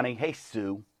 Johnny. Hey,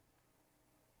 Sue.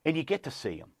 And you get to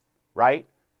see them, right?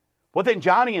 Well, then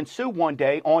Johnny and Sue one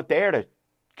day aren't there to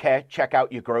check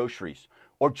out your groceries.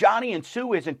 Or Johnny and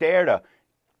Sue isn't there to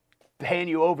hand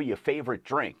you over your favorite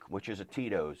drink, which is a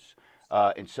Tito's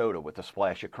and soda with a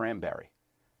splash of cranberry.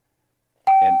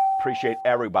 And appreciate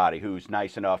everybody who's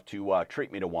nice enough to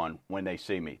treat me to one when they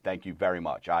see me. Thank you very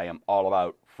much. I am all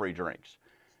about free drinks.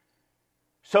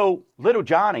 So little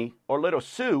Johnny or little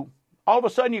Sue, all of a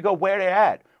sudden you go, where they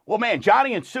at? Well, man,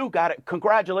 Johnny and Sue got it.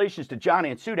 Congratulations to Johnny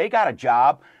and Sue. They got a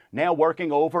job now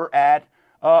working over at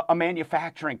a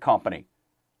manufacturing company.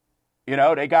 You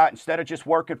know, they got, instead of just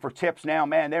working for tips now,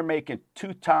 man, they're making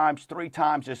 2 times, 3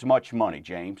 times as much money,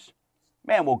 James.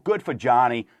 Man, well, good for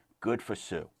Johnny, good for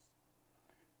Sue.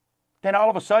 Then all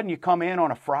of a sudden you come in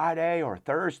on a Friday or a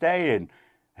Thursday and,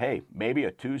 hey, maybe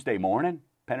a Tuesday morning,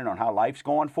 depending on how life's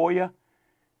going for you,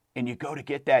 and you go to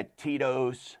get that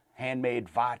Tito's handmade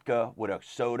vodka with a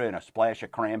soda and a splash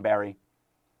of cranberry,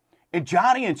 and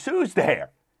Johnny and Sue's there.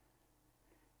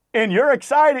 And you're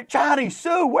excited. Johnny,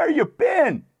 Sue, where you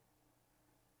been?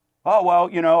 Oh, well,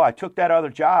 you know, I took that other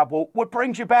job. Well, what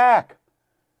brings you back?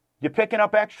 You picking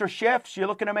up extra shifts? You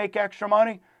looking to make extra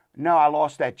money? No, I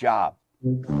lost that job.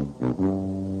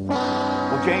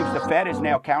 Well, James, the Fed is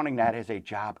now counting that as a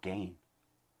job gain.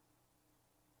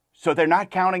 So they're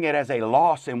not counting it as a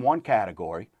loss in one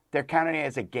category. They're counting it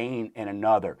as a gain in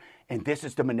another. And this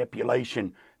is the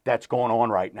manipulation that's going on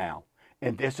right now.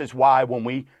 And this is why when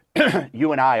we,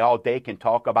 you and I all day can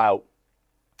talk about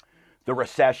the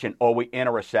recession, or we in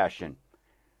a recession.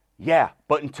 Yeah,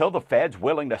 but until the Fed's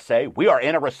willing to say we are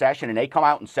in a recession and they come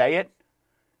out and say it,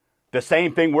 the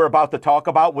same thing we're about to talk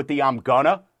about with the I'm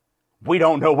gonna, we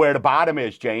don't know where the bottom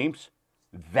is, James.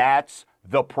 That's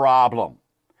the problem.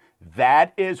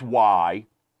 That is why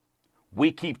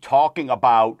we keep talking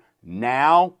about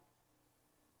now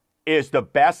is the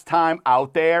best time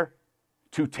out there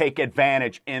to take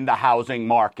advantage in the housing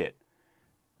market.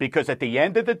 Because at the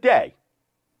end of the day,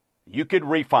 you could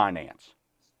refinance.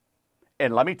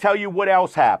 And let me tell you what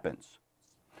else happens.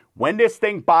 When this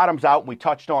thing bottoms out, we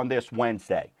touched on this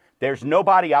Wednesday, there's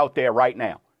nobody out there right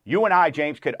now. You and I,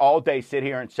 James, could all day sit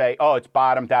here and say, oh, it's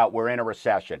bottomed out, we're in a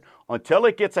recession. Until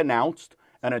it gets announced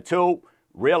and until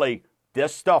really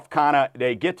this stuff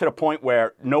they get to the point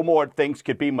where no more things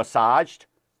could be massaged.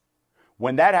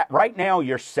 When that, right now,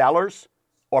 your sellers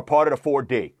are part of the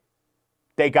 4D.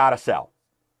 They got to sell.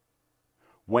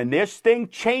 When this thing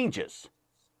changes,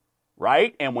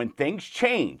 right, and when things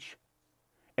change,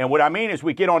 and what I mean is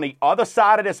we get on the other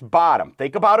side of this bottom,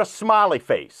 think about a smiley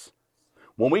face.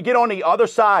 When we get on the other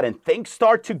side and things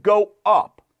start to go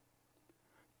up,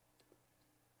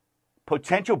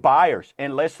 potential buyers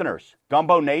and listeners,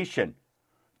 Gumbo Nation,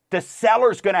 the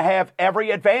seller's going to have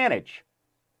every advantage.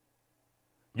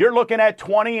 You're looking at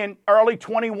 20 and early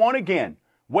 21 again,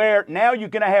 where now you're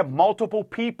going to have multiple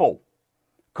people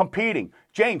competing.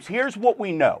 James, here's what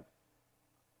we know.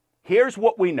 Here's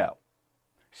what we know.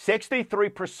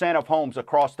 63% of homes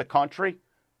across the country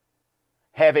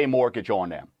have a mortgage on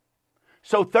them.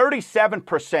 So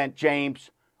 37%, James,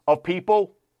 of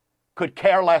people could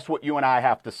care less what you and I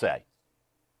have to say.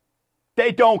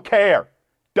 They don't care.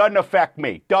 Doesn't affect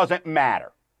me. Doesn't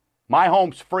matter. My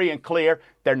home's free and clear.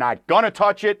 They're not going to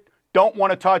touch it, don't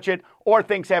want to touch it, or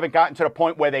things haven't gotten to the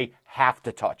point where they have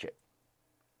to touch it.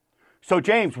 So,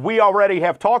 James, we already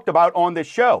have talked about on this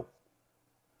show.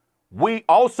 We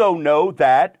also know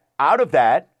that out of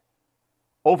that,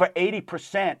 over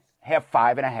 80% have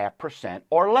 5.5%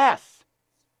 or less.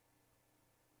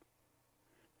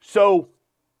 So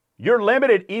you're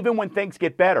limited even when things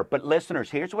get better. But listeners,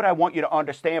 here's what I want you to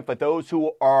understand for those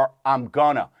who are, I'm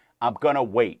gonna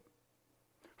wait.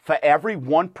 For every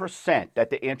 1% that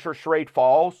the interest rate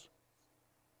falls,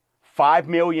 5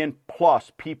 million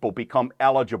plus people become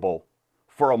eligible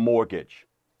for a mortgage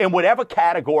in whatever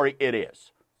category it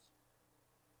is.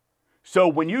 So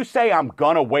when you say I'm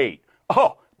gonna wait,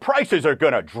 oh, prices are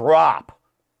gonna drop.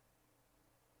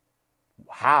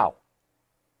 How?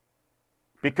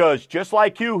 Because just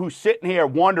like you who's sitting here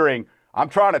wondering, I'm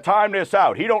trying to time this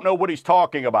out. He don't know what he's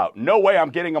talking about. No way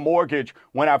I'm getting a mortgage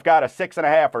when I've got a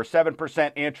 6.5% or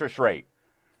 7% interest rate.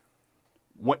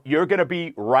 You're going to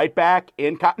be right back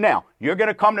in. Now, you're going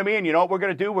to come to me and you know what we're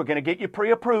going to do? We're going to get you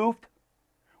pre-approved.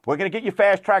 We're going to get you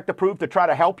fast-tracked approved to try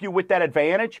to help you with that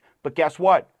advantage. But guess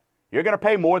what? You're going to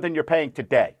pay more than you're paying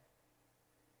today.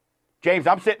 James,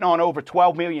 I'm sitting on over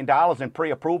 $12 million in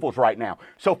pre-approvals right now.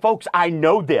 So, folks, I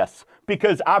know this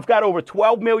because I've got over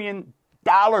 $12 million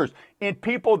in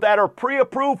people that are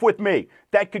pre-approved with me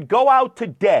that could go out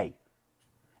today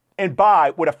and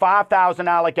buy with a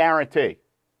 $5,000 guarantee,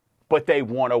 but they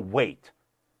want to wait.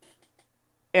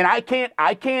 And I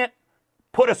can't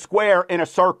put a square in a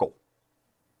circle.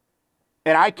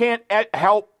 And I can't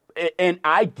help, and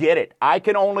I get it. I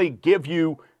can only give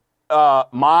you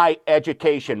my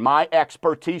education, my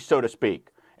expertise, so to speak.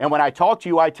 And when I talk to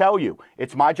you, I tell you,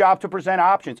 it's my job to present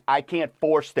options. I can't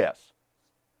force this.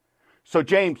 So,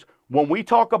 James, when we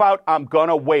talk about I'm going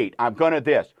to wait, I'm going to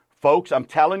this, folks, I'm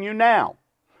telling you now,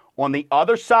 on the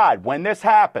other side, when this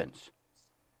happens,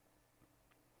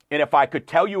 and if I could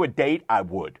tell you a date, I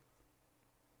would.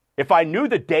 If I knew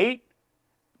the date,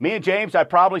 me and James, I'd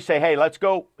probably say, hey, let's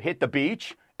go hit the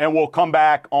beach and will come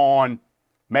back on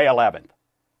May 11th.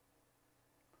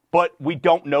 But we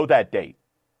don't know that date.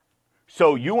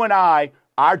 So you and I,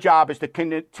 our job is to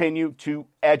continue to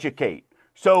educate.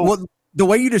 So well, the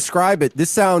way you describe it,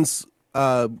 this sounds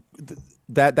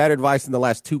that advice in the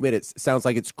last 2 minutes sounds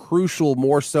like it's crucial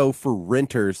more so for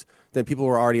renters than people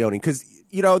who are already owning. Because,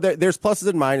 there's pluses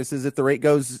and minuses. If the rate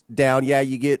goes down, yeah,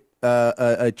 you get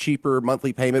a cheaper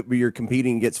monthly payment, but you're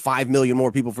competing against 5 million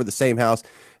more people for the same house,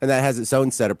 and that has its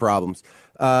own set of problems.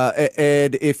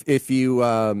 And if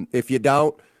you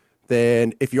don't,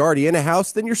 then if you're already in a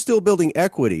house, then you're still building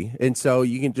equity. And so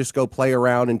you can just go play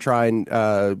around and try and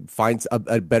find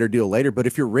a better deal later. But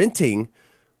if you're renting,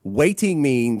 waiting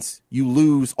means you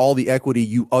lose all the equity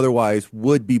you otherwise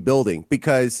would be building,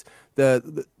 because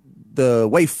the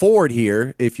way forward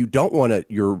here, if you don't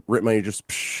want your rent money to just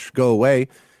go away,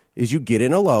 is you get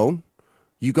in a loan,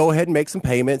 you go ahead and make some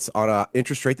payments on an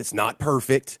interest rate that's not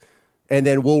perfect, and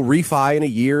then we'll refi in a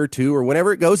year or two or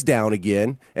whenever it goes down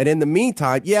again. And in the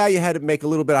meantime, yeah, you had to make a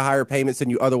little bit of higher payments than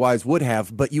you otherwise would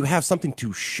have, but you have something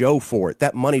to show for it.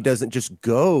 That money doesn't just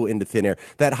go into thin air.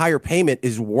 That higher payment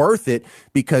is worth it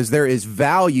because there is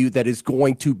value that is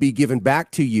going to be given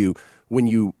back to you when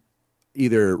you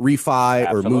either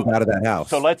refi or move out of that house.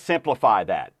 So let's simplify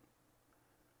that.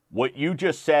 What you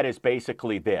just said is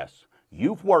basically this.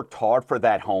 You've worked hard for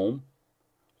that home.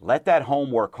 Let that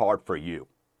home work hard for you.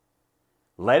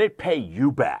 Let it pay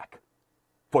you back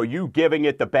for you giving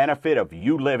it the benefit of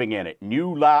you living in it, and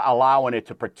you allowing it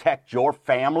to protect your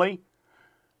family.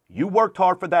 You worked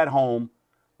hard for that home.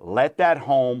 Let that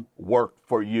home work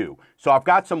for you. So I've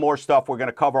got some more stuff we're going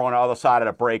to cover on the other side of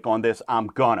the break on this.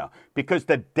 Because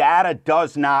the data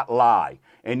does not lie.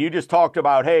 And you just talked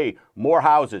about, hey, more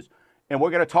houses. And we're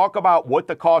going to talk about what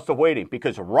the cost of waiting,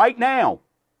 because right now,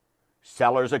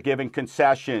 sellers are giving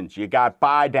concessions. You got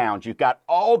buy downs. You've got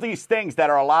all these things that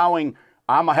are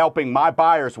I'm helping my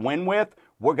buyers win with.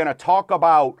 We're going to talk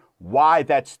about why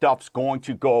that stuff's going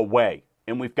to go away.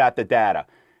 And we've got the data.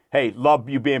 Hey, love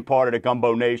you being part of the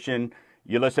Gumbo Nation.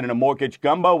 You're listening to Mortgage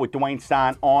Gumbo with Dwayne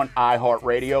Stein on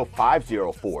iHeartRadio,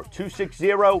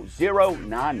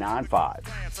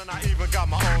 504-260-0995. And I even got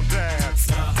my own dance.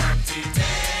 The Humpty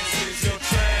Dance is your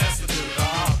chance to do the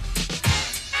hump.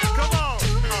 Come on,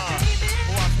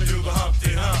 watch me do the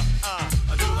Humpty Hump.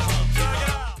 Do the Humpty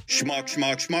Hump. Schmuck,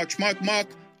 schmuck, schmuck, schmuck, muck.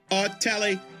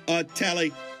 Telly.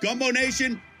 Gumbo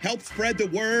Nation, help spread the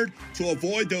word to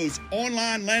avoid those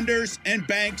online lenders and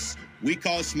banks we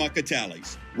call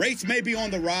schmuckatellis. Rates may be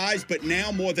on the rise, but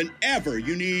now more than ever,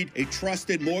 you need a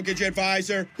trusted mortgage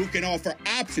advisor who can offer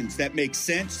options that make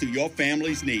sense to your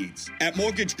family's needs. At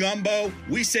Mortgage Gumbo,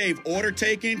 we save order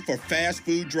taking for fast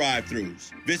food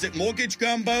drive-thrus. Visit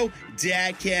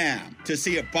MortgageGumbo.com to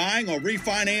see if buying or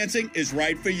refinancing is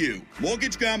right for you.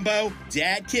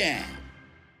 MortgageGumbo.com.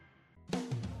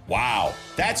 Wow,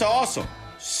 that's awesome.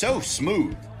 So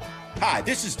smooth. Hi,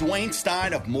 this is Dwayne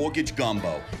Stein of Mortgage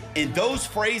Gumbo, and those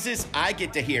phrases I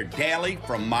get to hear daily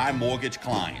from my mortgage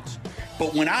clients.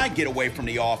 But when I get away from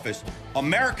the office,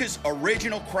 America's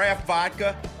original craft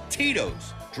vodka,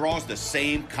 Tito's, draws the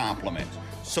same compliments.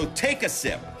 So take a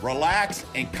sip, relax,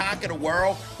 and conquer the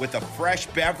world with a fresh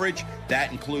beverage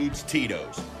that includes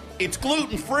Tito's. It's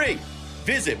gluten-free.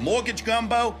 Visit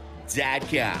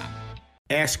MortgageGumbo.com.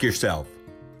 Ask yourself,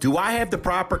 do I have the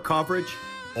proper coverage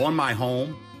on my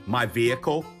home, my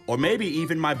vehicle, or maybe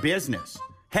even my business?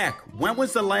 Heck, when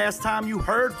was the last time you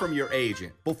heard from your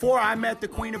agent? Before I met the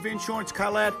Queen of Insurance,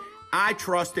 Colette, I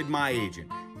trusted my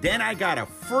agent. Then I got a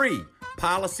free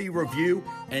policy review,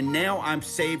 and now I'm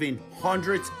saving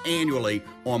hundreds annually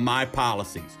on my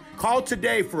policies. Call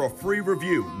today for a free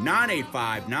review,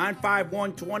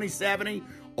 985-951-2070,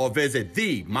 or visit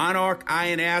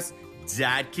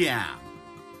themonarchins.com.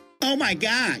 Oh my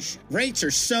gosh, rates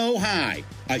are so high.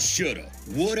 I shoulda,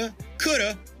 woulda,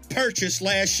 coulda purchased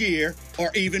last year or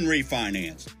even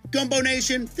refinanced. Gumbo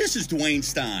Nation, this is Dwayne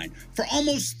Stein. For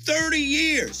almost 30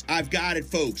 years, I've guided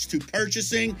folks to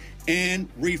purchasing and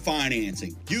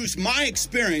refinancing. Use my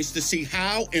experience to see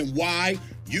how and why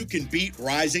you can beat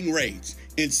rising rates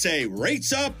and say,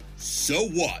 rates up, so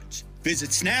what?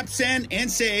 Visit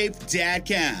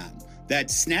snapsendandsave.com.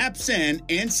 That's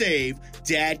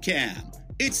snapsendandsave.com.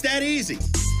 It's that easy.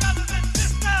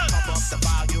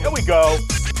 Here we go.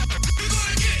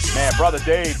 Man, Brother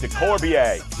Dave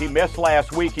DeCorbier, he missed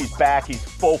last week. He's back. He's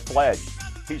full-fledged.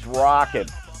 He's rocking.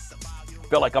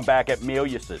 Feel like I'm back at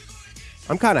Milius's.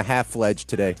 I'm kind of half-fledged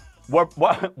today.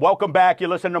 Welcome back. You're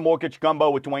listening to Mortgage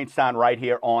Gumbo with Dwayne Stein right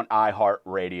here on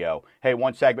iHeartRadio. Hey,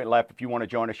 one segment left. If you want to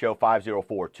join the show,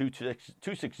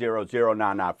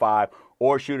 504-260-0995,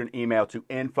 or shoot an email to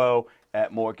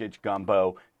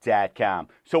info@mortgagegumbo.com. .com.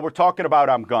 So we're talking about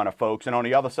I'm gonna, folks. And on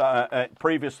the other side,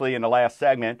 previously in the last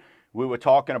segment, we were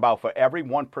talking about for every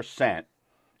 1%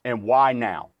 and why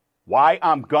now. Why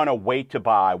I'm gonna wait to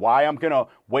buy. Why I'm gonna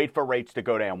wait for rates to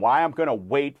go down. Why I'm gonna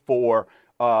wait for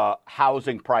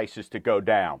housing prices to go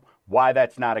down. Why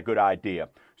that's not a good idea.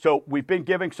 So we've been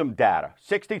giving some data.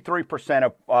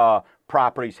 63% of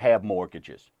properties have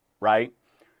mortgages, right?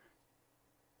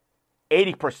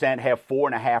 80% have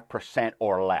 4.5%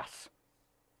 or less.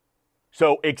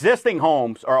 So existing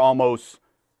homes are almost,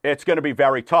 it's going to be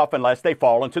very tough unless they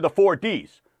fall into the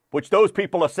 4Ds, which those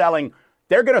people are selling.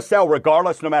 They're going to sell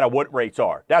regardless no matter what rates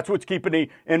are. That's what's keeping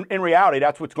in reality,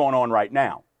 that's what's going on right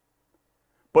now.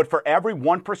 But for every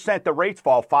 1% the rates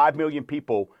fall, 5 million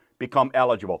people become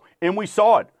eligible. And we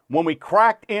saw it when we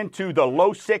cracked into the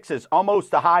low sixes,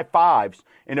 almost the high fives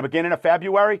in the beginning of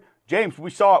February. James,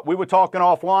 we saw it. We were talking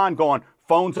offline going,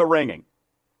 phones are ringing.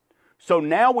 So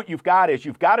now what you've got is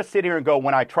you've got to sit here and go,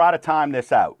 when I try to time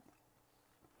this out.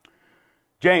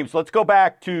 James, let's go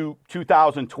back to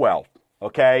 2012,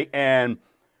 okay? And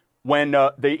when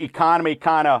the economy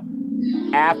kind of,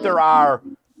 after our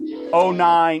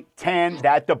 09, 10,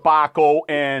 that debacle,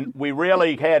 and we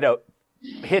really had to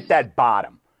hit that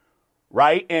bottom,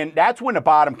 right? And that's when the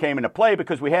bottom came into play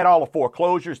because we had all the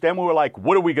foreclosures. Then we were like,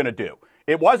 what are we going to do?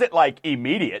 It wasn't like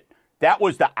immediate. That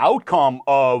was the outcome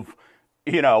of,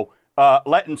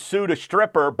 letting Sue the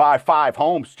stripper buy 5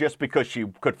 homes just because she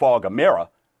could fog a mirror,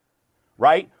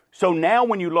 right? So now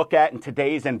when you look at in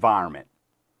today's environment,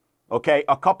 okay,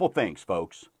 a couple things,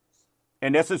 folks.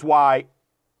 And this is why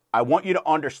I want you to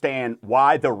understand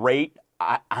why the rate,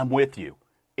 I'm with you.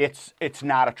 It's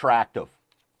not attractive.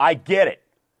 I get it.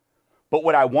 But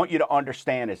what I want you to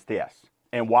understand is this,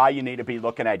 and why you need to be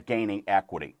looking at gaining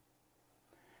equity.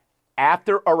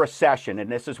 After a recession,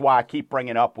 and this is why I keep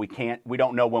bringing up, we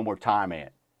don't know when we're timing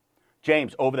it.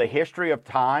 James, over the history of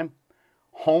time,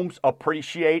 homes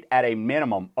appreciate at a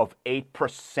minimum of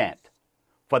 8%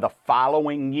 for the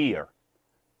following year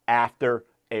after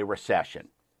a recession.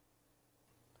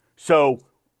 So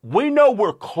we know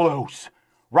we're close,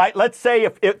 right? Let's say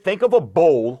think of a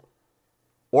bowl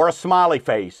or a smiley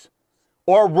face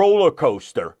or a roller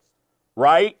coaster,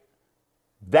 right?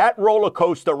 That roller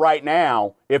coaster right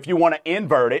now, if you want to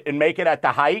invert it and make it at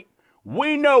the height,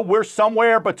 we know we're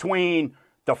somewhere between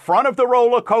the front of the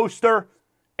roller coaster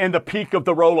and the peak of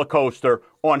the roller coaster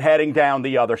on heading down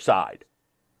the other side.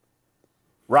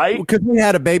 Right? Because we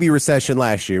had a baby recession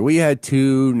last year. We had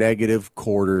 2 negative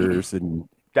quarters. And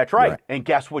that's right. And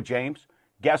guess what, James?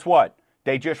 Guess what?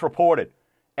 They just reported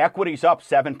equity's up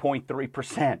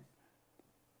 7.3%.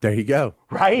 There you go.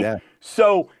 Right? Yeah.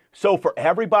 So for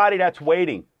everybody that's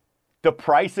waiting, the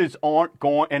prices aren't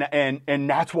going, and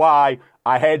that's why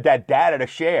I had that data to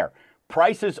share.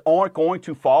 Prices aren't going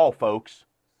to fall, folks.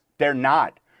 They're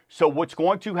not. So what's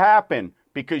going to happen,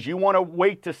 because you want to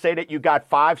wait to say that you got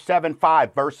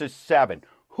 5.75 versus 7.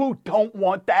 Who don't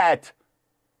want that?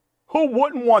 Who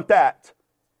wouldn't want that?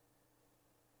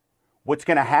 What's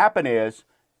going to happen is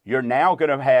you're now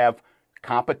going to have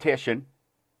competition.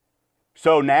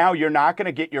 So now you're not going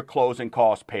to get your closing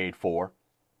costs paid for,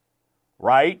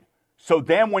 right? So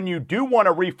then when you do want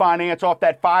to refinance off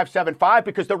that 5.75,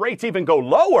 because the rates even go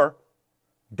lower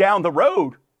down the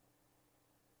road,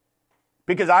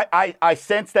 because I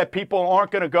sense that people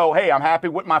aren't going to go, hey, I'm happy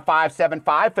with my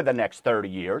 5.75 for the next 30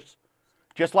 years.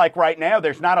 Just like right now,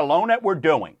 there's not a loan that we're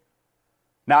doing.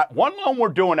 Not one loan we're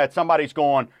doing that somebody's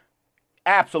going,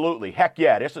 absolutely, heck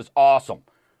yeah, this is awesome.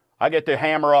 I get to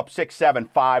hammer up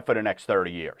 6.75 for the next 30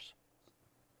 years.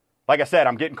 Like I said,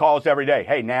 I'm getting calls every day.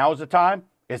 Hey, now is the time?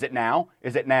 Is it now?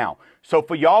 Is it now? So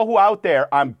for y'all who out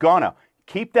there, I'm gonna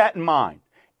keep that in mind.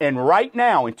 And right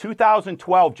now in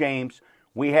 2012, James,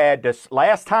 we had this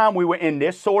last time we were in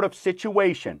this sort of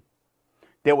situation,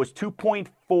 there was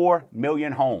 2.4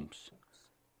 million homes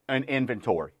in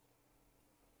inventory.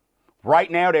 Right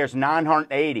now there's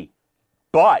 980.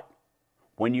 But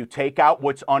when you take out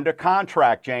what's under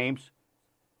contract, James,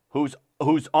 who's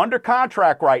under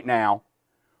contract right now,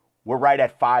 we're right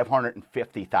at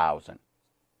 550,000.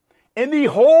 In the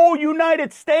whole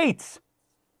United States.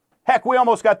 Heck, we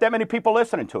almost got that many people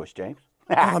listening to us, James.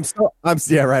 I'm so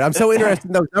interested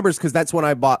in those numbers because that's when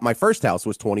I bought my first house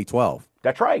was 2012.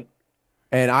 That's right.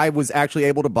 And I was actually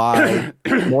able to buy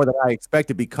more than I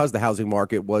expected because the housing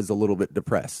market was a little bit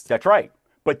depressed. That's right.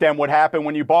 But then what happened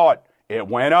when you bought? It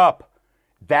went up.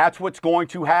 That's what's going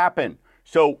to happen.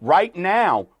 So right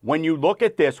now, when you look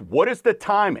at this, what is the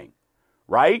timing,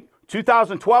 right?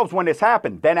 2012 is when this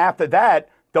happened. Then after that,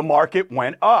 the market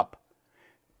went up.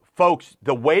 Folks,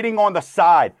 the waiting on the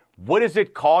side, What does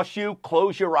it cost you?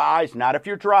 Close your eyes, not if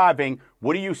you're driving.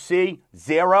 What do you see?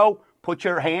 Zero. Put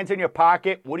your hands in your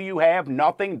pocket. What do you have?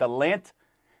 Nothing. The lint.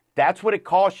 That's what it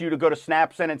costs you to go to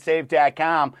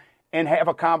snapsendandsave.com and have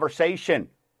a conversation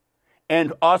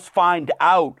and us find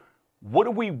out what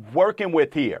are we working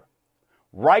with here.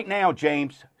 Right now,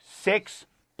 James,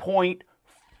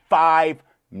 6.5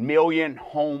 million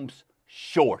homes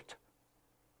short.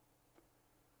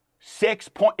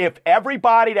 If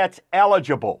everybody that's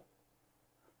eligible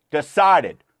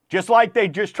decided, just like they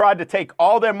just tried to take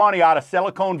all their money out of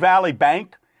Silicon Valley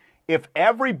Bank, if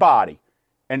everybody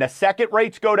and the second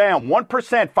rates go down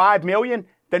 1%, 5 million,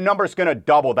 the number's going to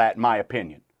double that, in my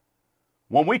opinion.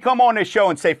 When we come on this show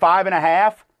and say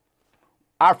 5.5,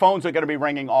 our phones are going to be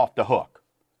ringing off the hook.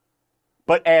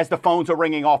 But as the phones are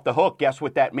ringing off the hook, guess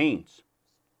what that means?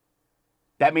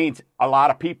 That means a lot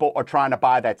of people are trying to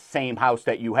buy that same house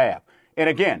that you have. And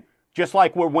again, just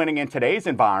like we're winning in today's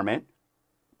environment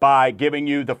by giving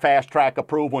you the fast track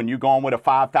approval and you going with a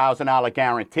 $5,000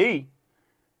 guarantee,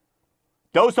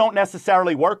 those don't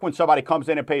necessarily work when somebody comes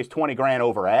in and pays $20,000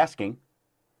 over asking.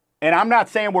 And I'm not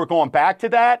saying we're going back to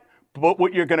that, but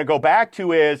what you're going to go back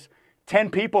to is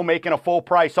 10 people making a full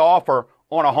price offer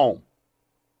on a home.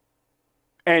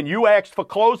 And you asked for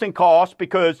closing costs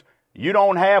because you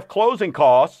don't have closing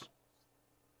costs,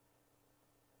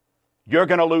 you're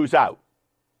going to lose out.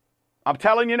 I'm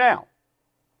telling you now,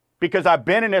 because I've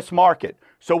been in this market.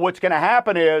 So what's going to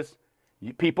happen is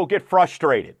people get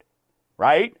frustrated,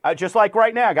 right? Just like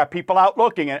right now, I got people out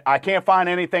looking and I can't find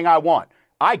anything I want.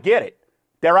 I get it.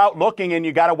 They're out looking and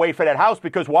you got to wait for that house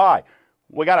because why?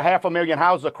 We got 500,000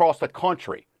 houses across the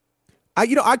country.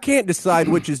 I can't decide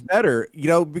which is better,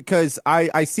 because I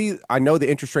know the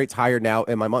interest rate's higher now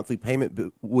and my monthly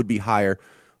payment would be higher.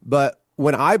 But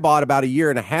when I bought about a year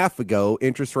and a half ago,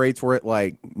 interest rates were at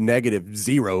like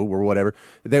 -0 or whatever.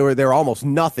 They were almost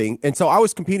nothing. And so I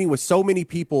was competing with so many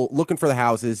people looking for the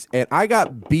houses, and I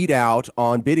got beat out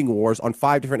on bidding wars on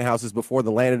 5 different houses before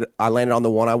I landed on the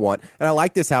one I want. And I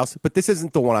like this house, but this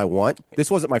isn't the one I want.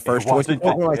 This wasn't my first choice. It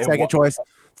wasn't my second choice,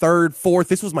 third, fourth.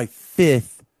 This was my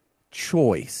fifth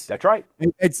choice. That's right.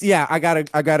 I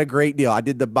got a great deal. I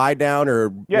did the buy down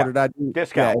what did I do?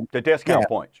 Discount. The discount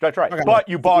points. That's right. But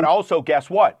you bought also, guess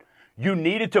what? You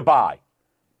needed to buy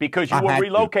because you were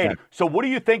relocating. So what do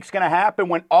you think is going to happen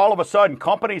when all of a sudden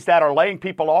companies that are laying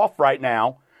people off right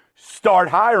now start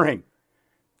hiring?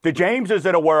 The Jameses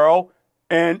of the world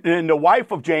and the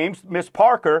wife of James, Miss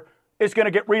Parker, is going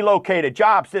to get relocated.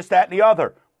 Jobs, this, that, and the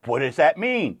other. What does that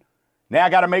mean? Now I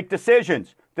got to make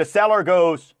decisions. The seller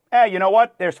goes, you know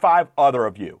what? There's 5 other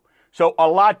of you. So a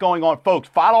lot going on, folks.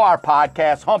 Follow our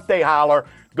podcast, Hump Day Holler.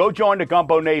 Go join the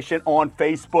Gumbo Nation on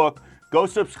Facebook. Go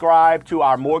subscribe to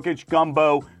our Mortgage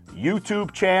Gumbo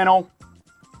YouTube channel.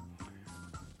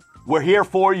 We're here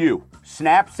for you.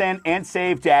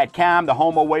 SnapSendAndSave.com. The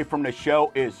home away from the show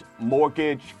is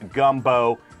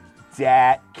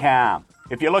MortgageGumbo.com.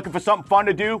 If you're looking for something fun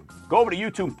to do, go over to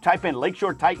YouTube, type in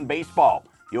Lakeshore Titan Baseball.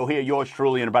 You'll hear yours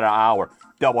truly in about an hour.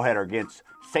 Doubleheader against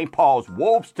St. Paul's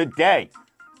Wolves today.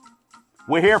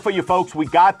 We're here for you, folks. We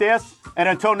got this. And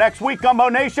until next week, Gumbo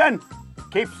Nation,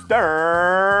 keep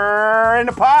stirring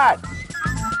the pot.